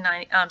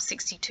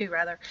 1562,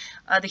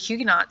 the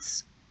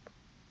Huguenots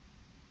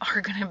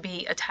are going to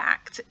be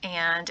attacked,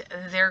 and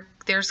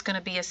there's going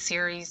to be a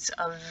series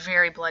of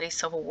very bloody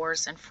civil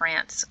wars in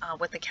France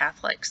with the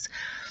Catholics.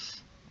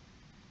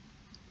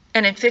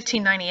 And in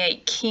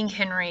 1598, King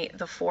Henry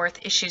IV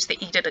issues the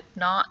Edict of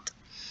Nantes,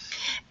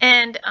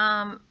 and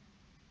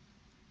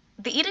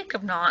the Edict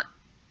of Nantes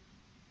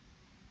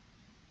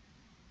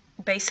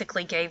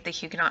basically gave the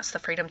Huguenots the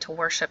freedom to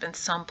worship and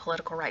some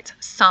political rights,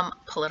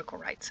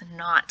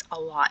 not a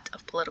lot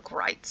of political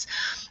rights.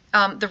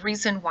 The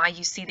reason why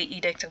you see the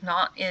Edict of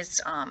Nantes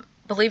is,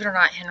 believe it or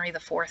not, Henry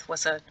IV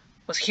was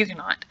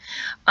Huguenot.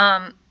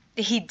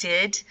 He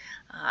did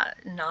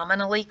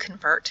nominally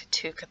convert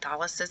to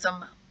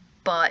Catholicism,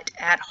 but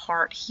at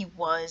heart he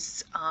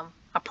was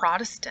a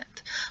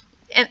Protestant.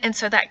 And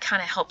so that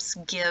kind of helps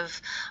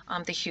give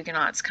the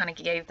Huguenots, kind of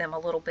gave them a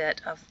little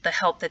bit of the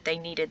help that they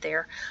needed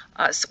there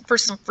for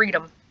some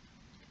freedom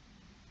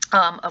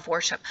of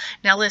worship.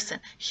 Now listen,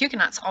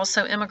 Huguenots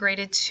also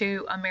immigrated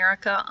to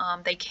America.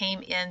 They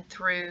came in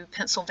through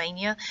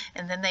Pennsylvania,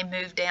 and then they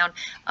moved down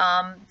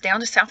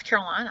to South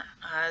Carolina.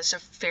 There's a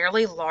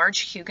fairly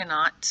large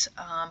Huguenot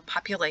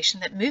population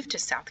that moved to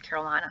South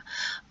Carolina.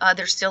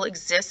 There still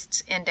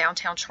exists in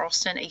downtown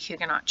Charleston a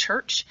Huguenot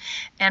church,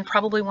 and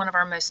probably one of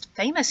our most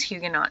famous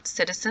Huguenot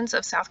citizens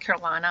of South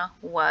Carolina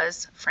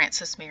was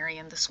Francis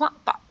Marion the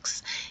Swamp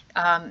Fox.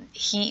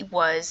 He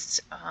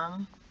was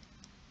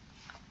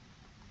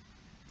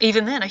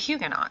even then a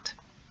Huguenot.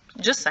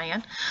 Just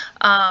saying.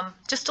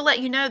 Just to let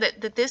you know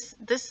that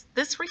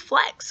this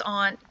reflects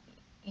on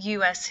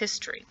U.S.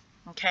 history.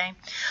 Okay,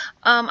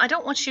 I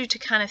don't want you to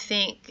kind of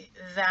think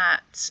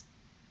that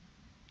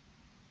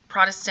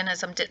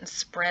Protestantism didn't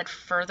spread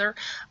further.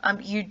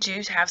 You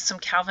do have some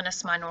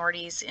Calvinist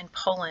minorities in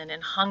Poland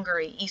and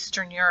Hungary,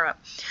 Eastern Europe.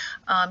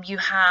 You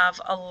have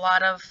a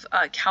lot of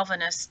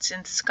Calvinists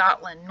in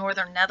Scotland,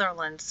 Northern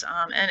Netherlands,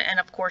 and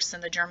of course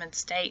in the German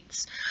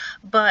states.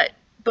 But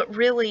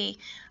really,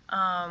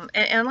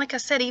 and like I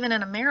said, even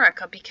in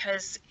America,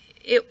 because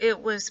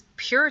it was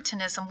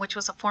Puritanism, which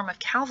was a form of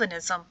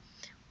Calvinism,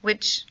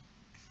 which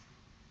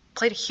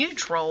played a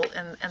huge role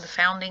in the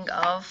founding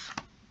of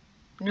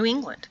New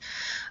England.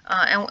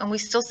 And we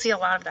still see a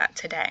lot of that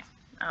today,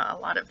 a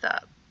lot of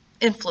the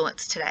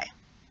influence today.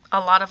 A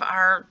lot of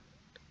our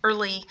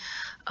early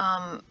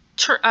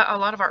a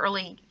lot of our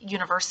early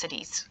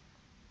universities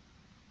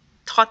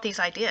taught these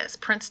ideas.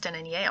 Princeton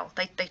and Yale,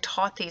 they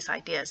taught these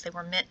ideas. They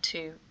were meant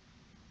to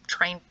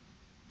train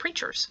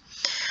preachers.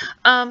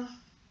 All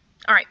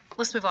right,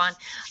 let's move on.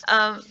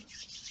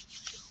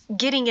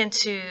 Getting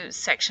into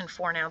section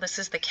 4 now. This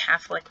is the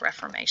Catholic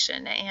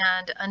Reformation,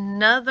 and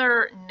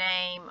another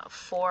name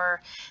for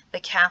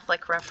the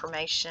Catholic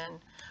Reformation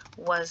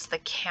was the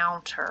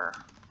Counter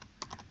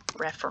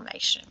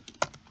Reformation.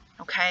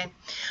 Okay,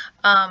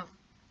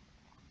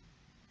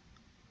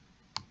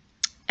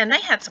 and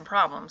they had some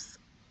problems.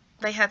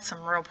 They had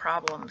some real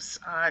problems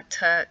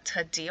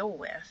to deal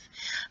with.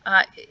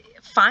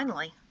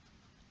 Finally,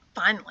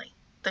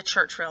 the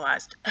church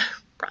realized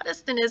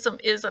Protestantism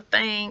is a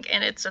thing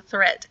and it's a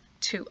threat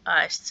to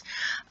us.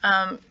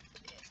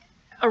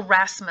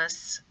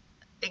 Erasmus,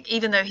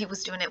 even though he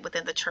was doing it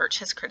within the church,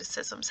 his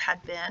criticisms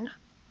had been,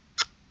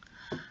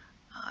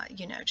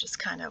 just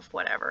kind of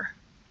whatever,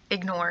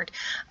 ignored.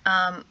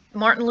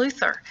 Martin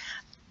Luther,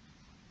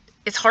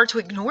 it's hard to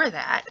ignore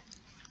that,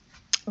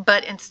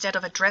 but instead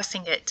of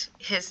addressing it,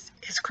 his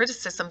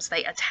criticisms,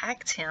 they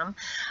attacked him.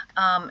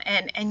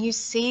 And you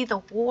see the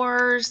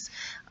wars,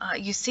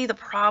 you see the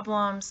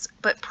problems,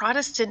 but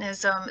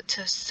Protestantism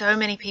to so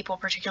many people,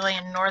 particularly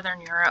in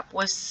Northern Europe,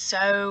 was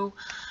so,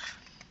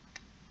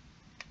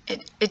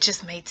 it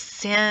just made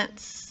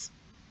sense.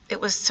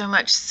 It was so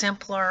much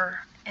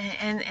simpler,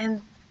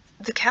 and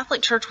the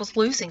Catholic Church was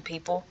losing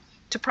people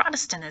to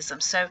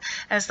Protestantism. So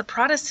as the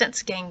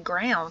Protestants gained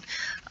ground,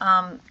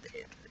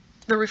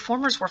 the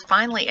reformers were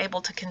finally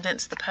able to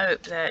convince the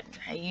Pope that,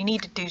 hey, you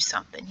need to do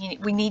something.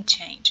 We need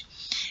change.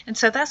 And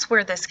so that's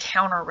where this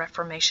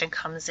Counter-Reformation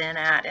comes in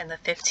in the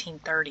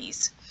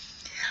 1530s.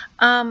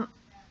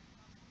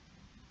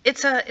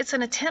 It's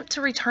an attempt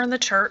to return the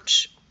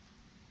church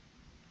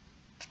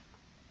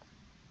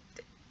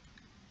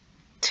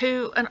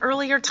to an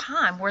earlier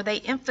time where they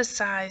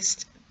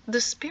emphasized the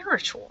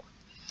spiritual.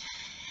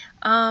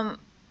 Let's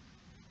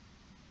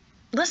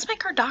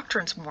make our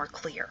doctrines more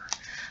clear.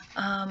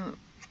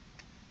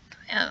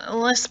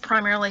 Let's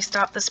primarily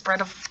stop the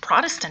spread of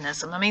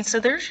Protestantism. I mean, so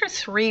there's your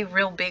three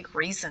real big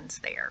reasons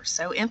there.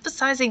 So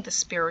emphasizing the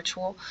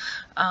spiritual,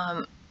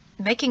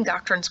 making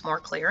doctrines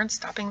more clear, and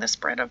stopping the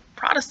spread of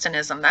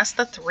Protestantism. That's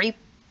the 3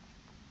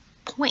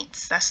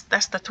 points. That's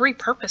the 3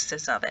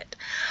 purposes of it.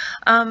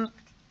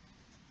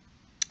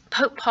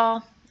 Pope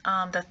Paul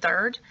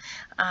III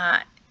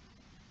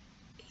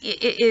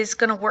is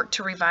going to work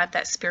to revive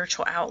that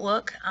spiritual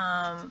outlook.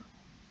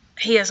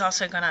 He is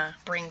also going to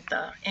bring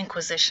the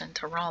Inquisition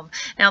to Rome.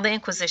 Now, the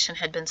Inquisition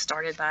had been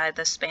started by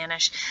the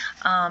Spanish,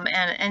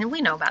 and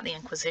we know about the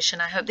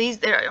Inquisition. I hope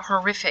they're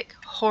horrific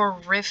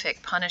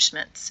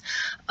punishments,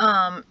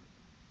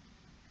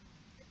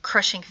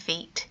 crushing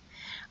feet.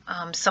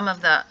 Some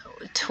of the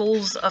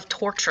tools of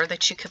torture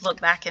that you could look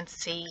back and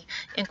see,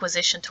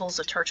 Inquisition tools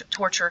of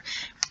torture.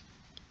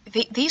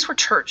 These were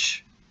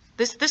church.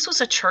 This was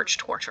a church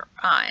torture,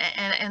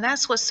 and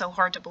that's what's so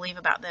hard to believe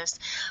about this.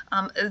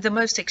 The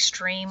most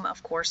extreme,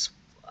 of course,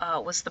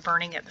 was the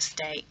burning at the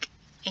stake,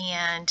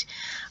 and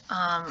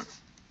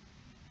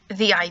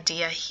the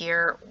idea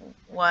here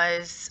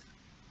was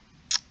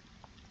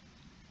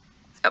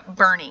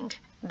burning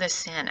the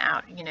sin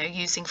out,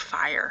 using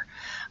fire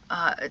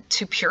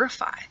to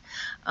purify.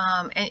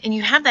 And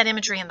you have that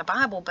imagery in the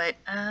Bible, but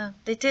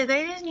they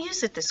didn't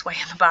use it this way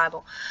in the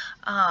Bible.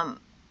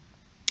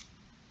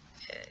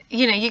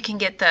 You can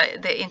get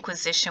the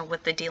Inquisition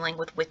with the dealing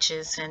with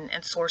witches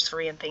and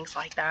sorcery and things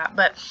like that.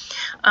 But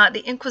the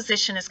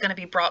Inquisition is going to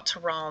be brought to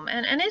Rome,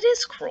 and it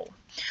is cruel.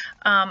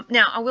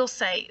 Now, I will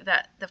say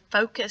that the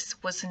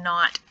focus was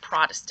not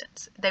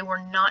Protestants. They were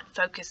not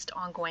focused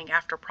on going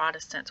after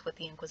Protestants with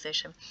the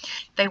Inquisition.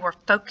 They were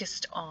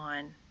focused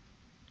on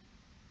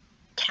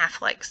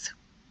Catholics.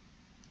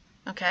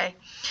 Okay?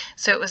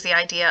 So it was the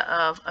idea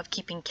of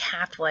keeping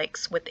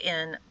Catholics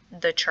within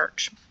the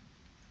church.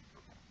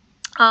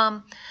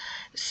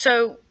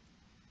 So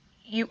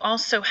you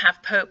also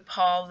have Pope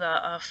Paul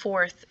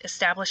IV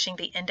establishing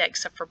the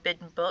Index of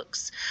Forbidden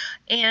Books,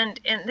 and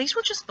these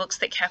were just books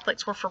that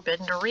Catholics were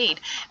forbidden to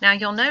read. Now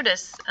you'll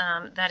notice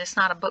that it's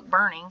not a book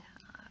burning.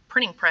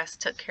 Printing press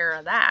took care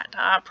of that.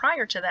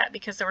 Prior to that,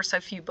 because there were so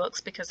few books,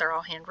 because they're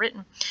all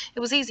handwritten, it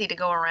was easy to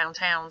go around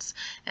towns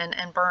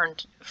and burn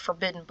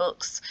forbidden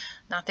books.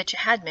 Not that you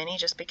had many,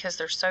 just because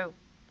they're so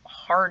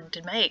hard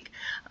to make.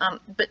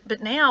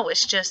 But now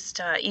it's just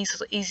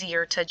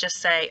easier to just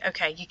say,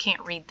 okay, you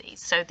can't read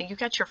these. So you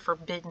got your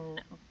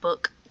forbidden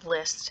book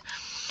list.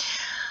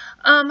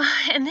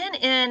 And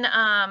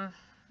then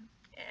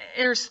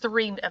there's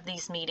 3 of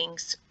these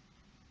meetings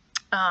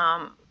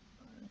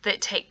that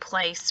take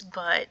place,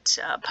 but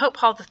Pope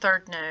Paul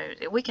III knows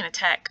that we can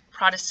attack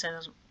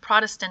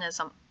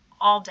Protestantism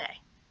all day.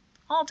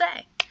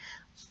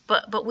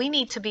 But we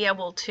need to be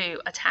able to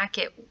attack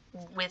it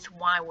with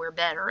why we're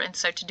better. And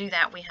so to do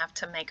that, we have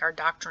to make our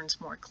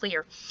doctrines more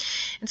clear.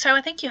 And so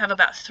I think you have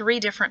about 3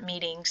 different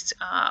meetings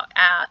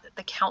at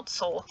the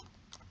Council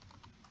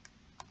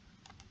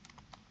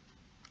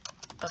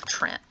of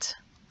Trent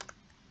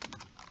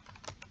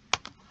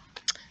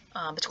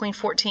between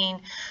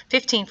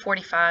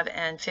 1545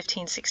 and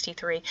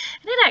 1563. And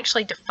it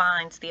actually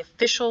defines the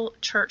official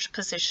church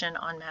position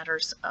on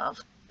matters of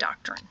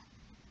doctrine.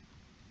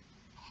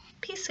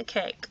 Piece of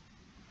cake.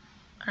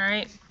 All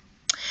right.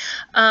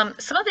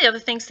 Some of the other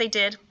things they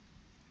did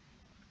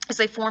is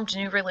they formed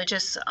new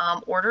religious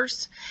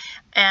orders,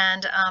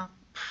 and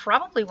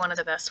probably one of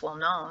the best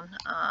well-known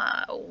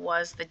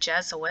was the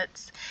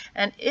Jesuits,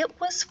 and it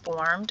was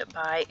formed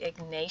by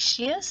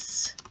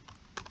Ignatius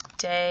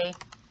de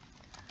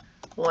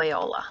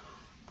Loyola.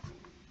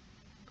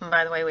 And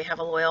by the way, we have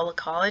a Loyola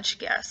College.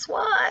 Guess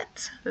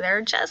what?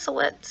 They're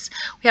Jesuits.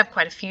 We have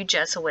quite a few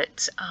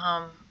Jesuit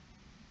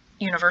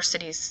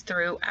universities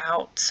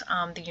throughout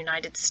the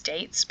United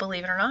States,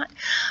 believe it or not.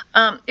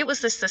 It was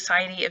the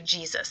Society of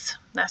Jesus.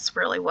 That's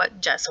really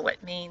what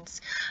Jesuit means.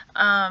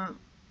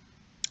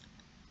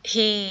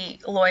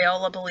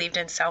 Loyola believed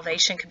in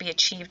salvation could be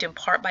achieved in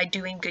part by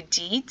doing good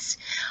deeds,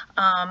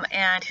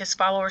 and his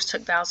followers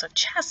took vows of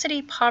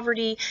chastity,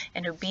 poverty,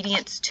 and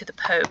obedience to the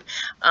Pope.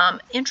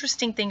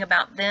 Interesting thing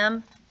about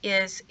them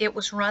is it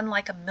was run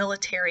like a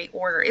military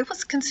order. It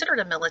was considered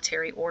a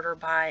military order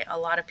by a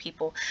lot of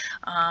people,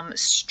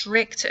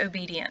 strict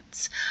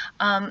obedience.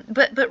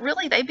 But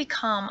really they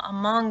become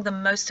among the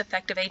most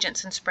effective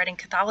agents in spreading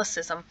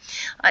Catholicism.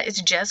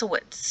 It's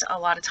Jesuits, a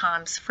lot of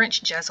times,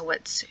 French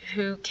Jesuits,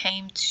 who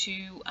came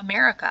to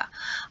America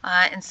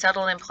and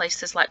settled in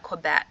places like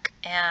Quebec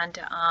and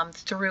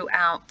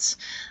throughout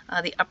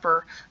the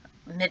upper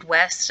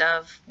Midwest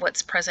of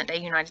what's present-day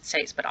United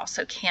States, but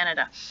also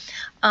Canada.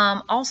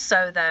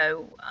 Also,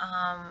 though,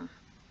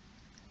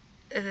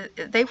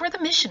 they were the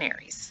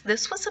missionaries.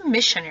 This was a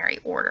missionary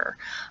order.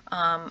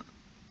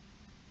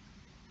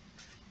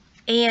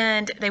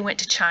 And they went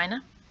to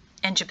China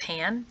and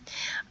Japan.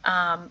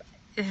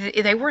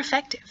 They were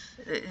effective.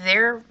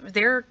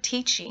 Their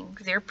teaching,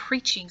 their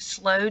preaching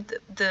slowed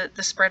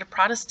the spread of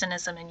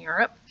Protestantism in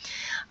Europe,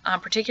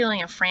 particularly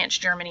in France,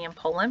 Germany, and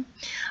Poland.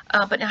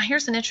 But now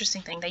here's an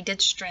interesting thing. They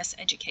did stress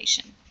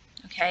education,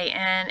 okay?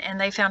 And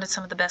they founded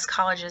some of the best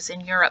colleges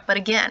in Europe, but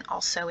again,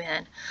 also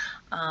in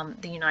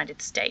the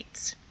United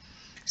States.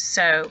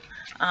 So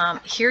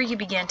here you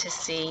begin to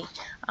see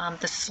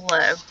the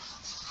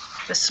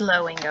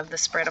slowing of the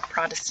spread of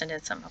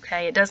Protestantism,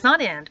 okay? It does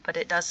not end, but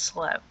it does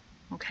slow.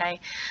 Okay,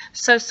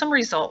 so some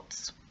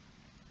results.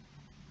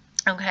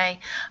 Okay,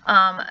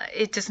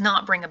 it does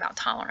not bring about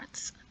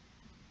tolerance.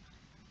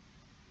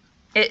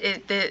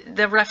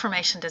 The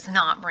Reformation does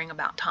not bring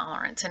about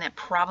tolerance, and it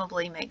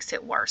probably makes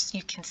it worse.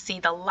 You can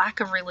see the lack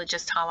of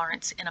religious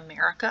tolerance in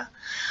America.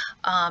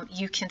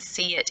 You can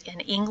see it in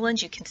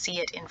England. You can see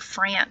it in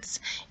France.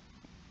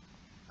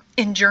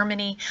 In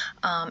Germany,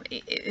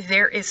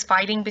 there is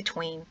fighting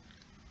between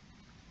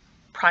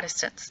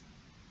Protestants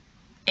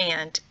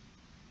and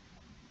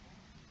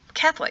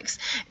Catholics,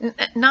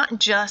 not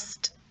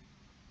just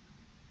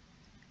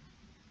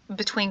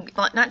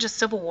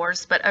civil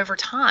wars, but over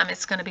time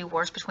it's going to be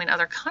wars between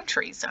other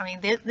countries. I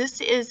mean,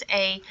 this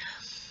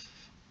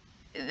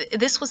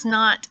was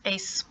not a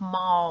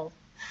small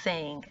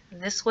thing.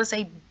 This was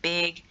a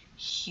big,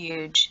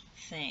 huge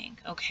thing.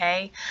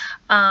 Okay.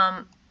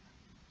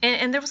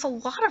 And there was a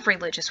lot of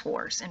religious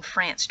wars in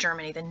France,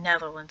 Germany, the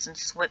Netherlands, and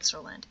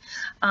Switzerland.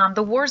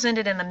 The wars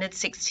ended in the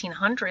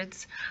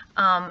mid-1600s,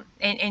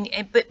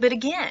 but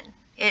again,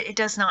 it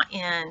does not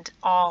end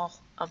all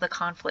of the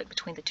conflict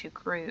between the two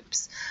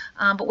groups.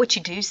 But what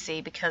you do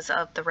see because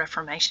of the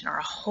Reformation are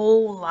a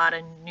whole lot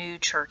of new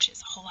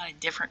churches, a whole lot of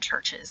different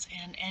churches,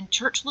 and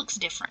church looks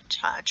different.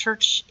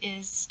 Church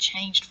is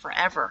changed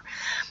forever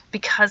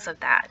because of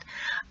that.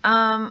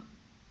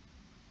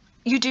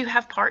 You do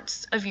have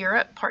parts of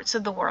Europe, parts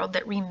of the world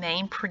that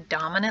remain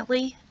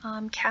predominantly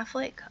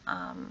Catholic.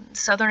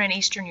 Southern and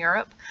Eastern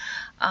Europe,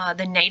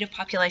 the native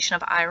population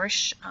of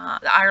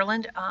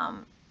Ireland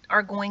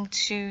are going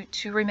to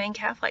remain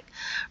Catholic.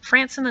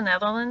 France and the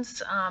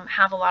Netherlands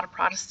have a lot of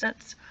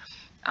Protestants.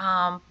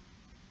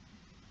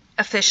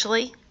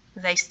 Officially,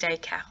 they stay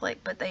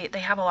Catholic, but they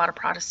have a lot of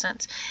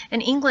Protestants.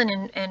 And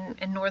England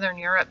and Northern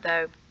Europe,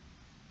 though,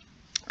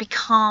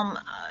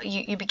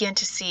 you begin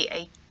to see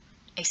a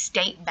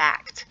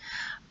state-backed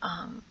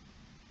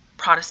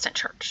Protestant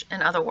church.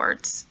 In other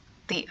words,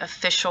 the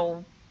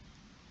official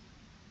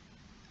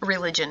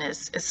religion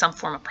is some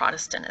form of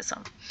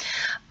Protestantism.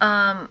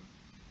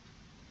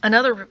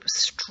 Another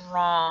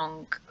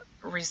strong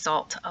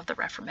result of the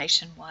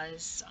Reformation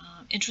was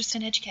interest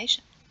in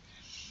education.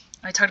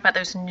 I talked about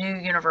those new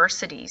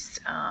universities,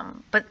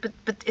 but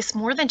it's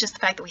more than just the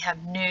fact that we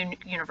have new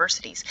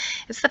universities.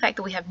 It's the fact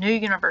that we have new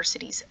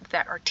universities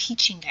that are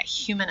teaching that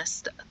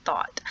humanist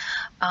thought.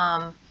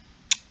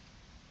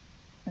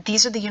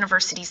 These are the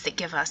universities that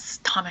give us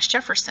Thomas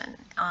Jefferson,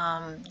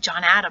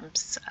 John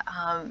Adams,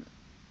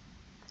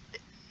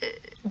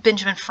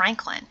 Benjamin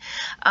Franklin,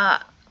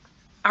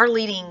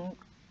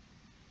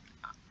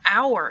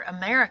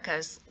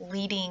 America's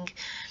leading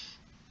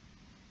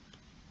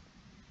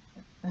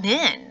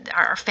men,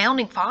 our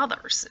founding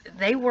fathers.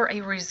 They were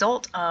a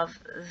result of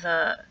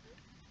the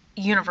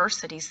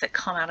universities that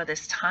come out of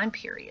this time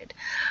period.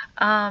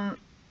 But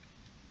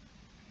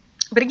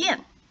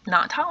again,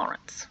 not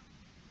tolerance.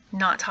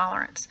 Not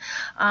tolerance.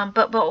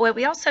 But what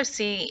we also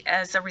see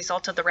as a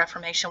result of the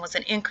Reformation was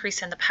an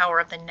increase in the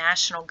power of the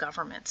national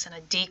governments and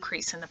a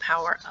decrease in the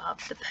power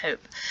of the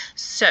Pope.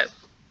 So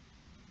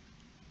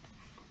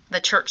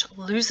the church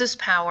loses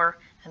power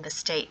and the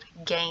state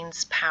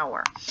gains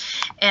power.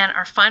 And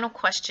our final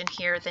question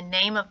here, the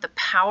name of the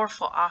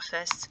powerful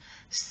office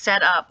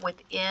set up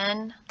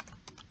within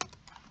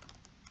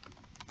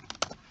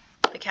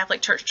the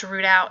Catholic Church to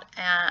root out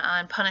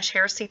and punish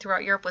heresy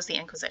throughout Europe was the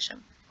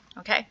Inquisition.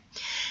 Okay,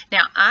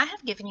 now I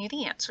have given you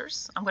the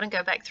answers. I'm going to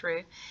go back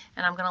through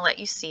and I'm going to let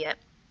you see it.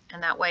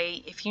 And that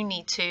way, if you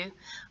need to,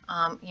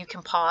 you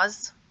can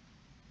pause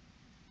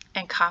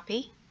and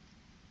copy.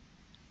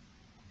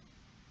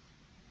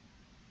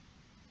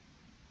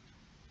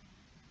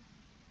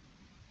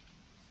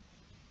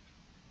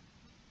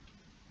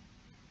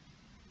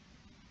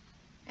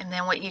 And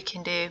then what you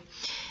can do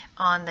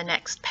on the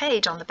next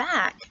page on the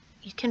back,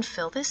 you can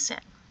fill this in.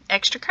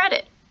 Extra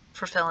credit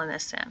for filling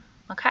this in,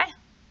 okay?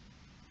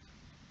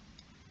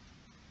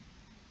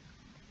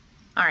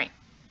 All right.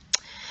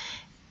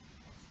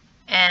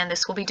 And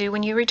this will be due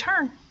when you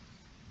return.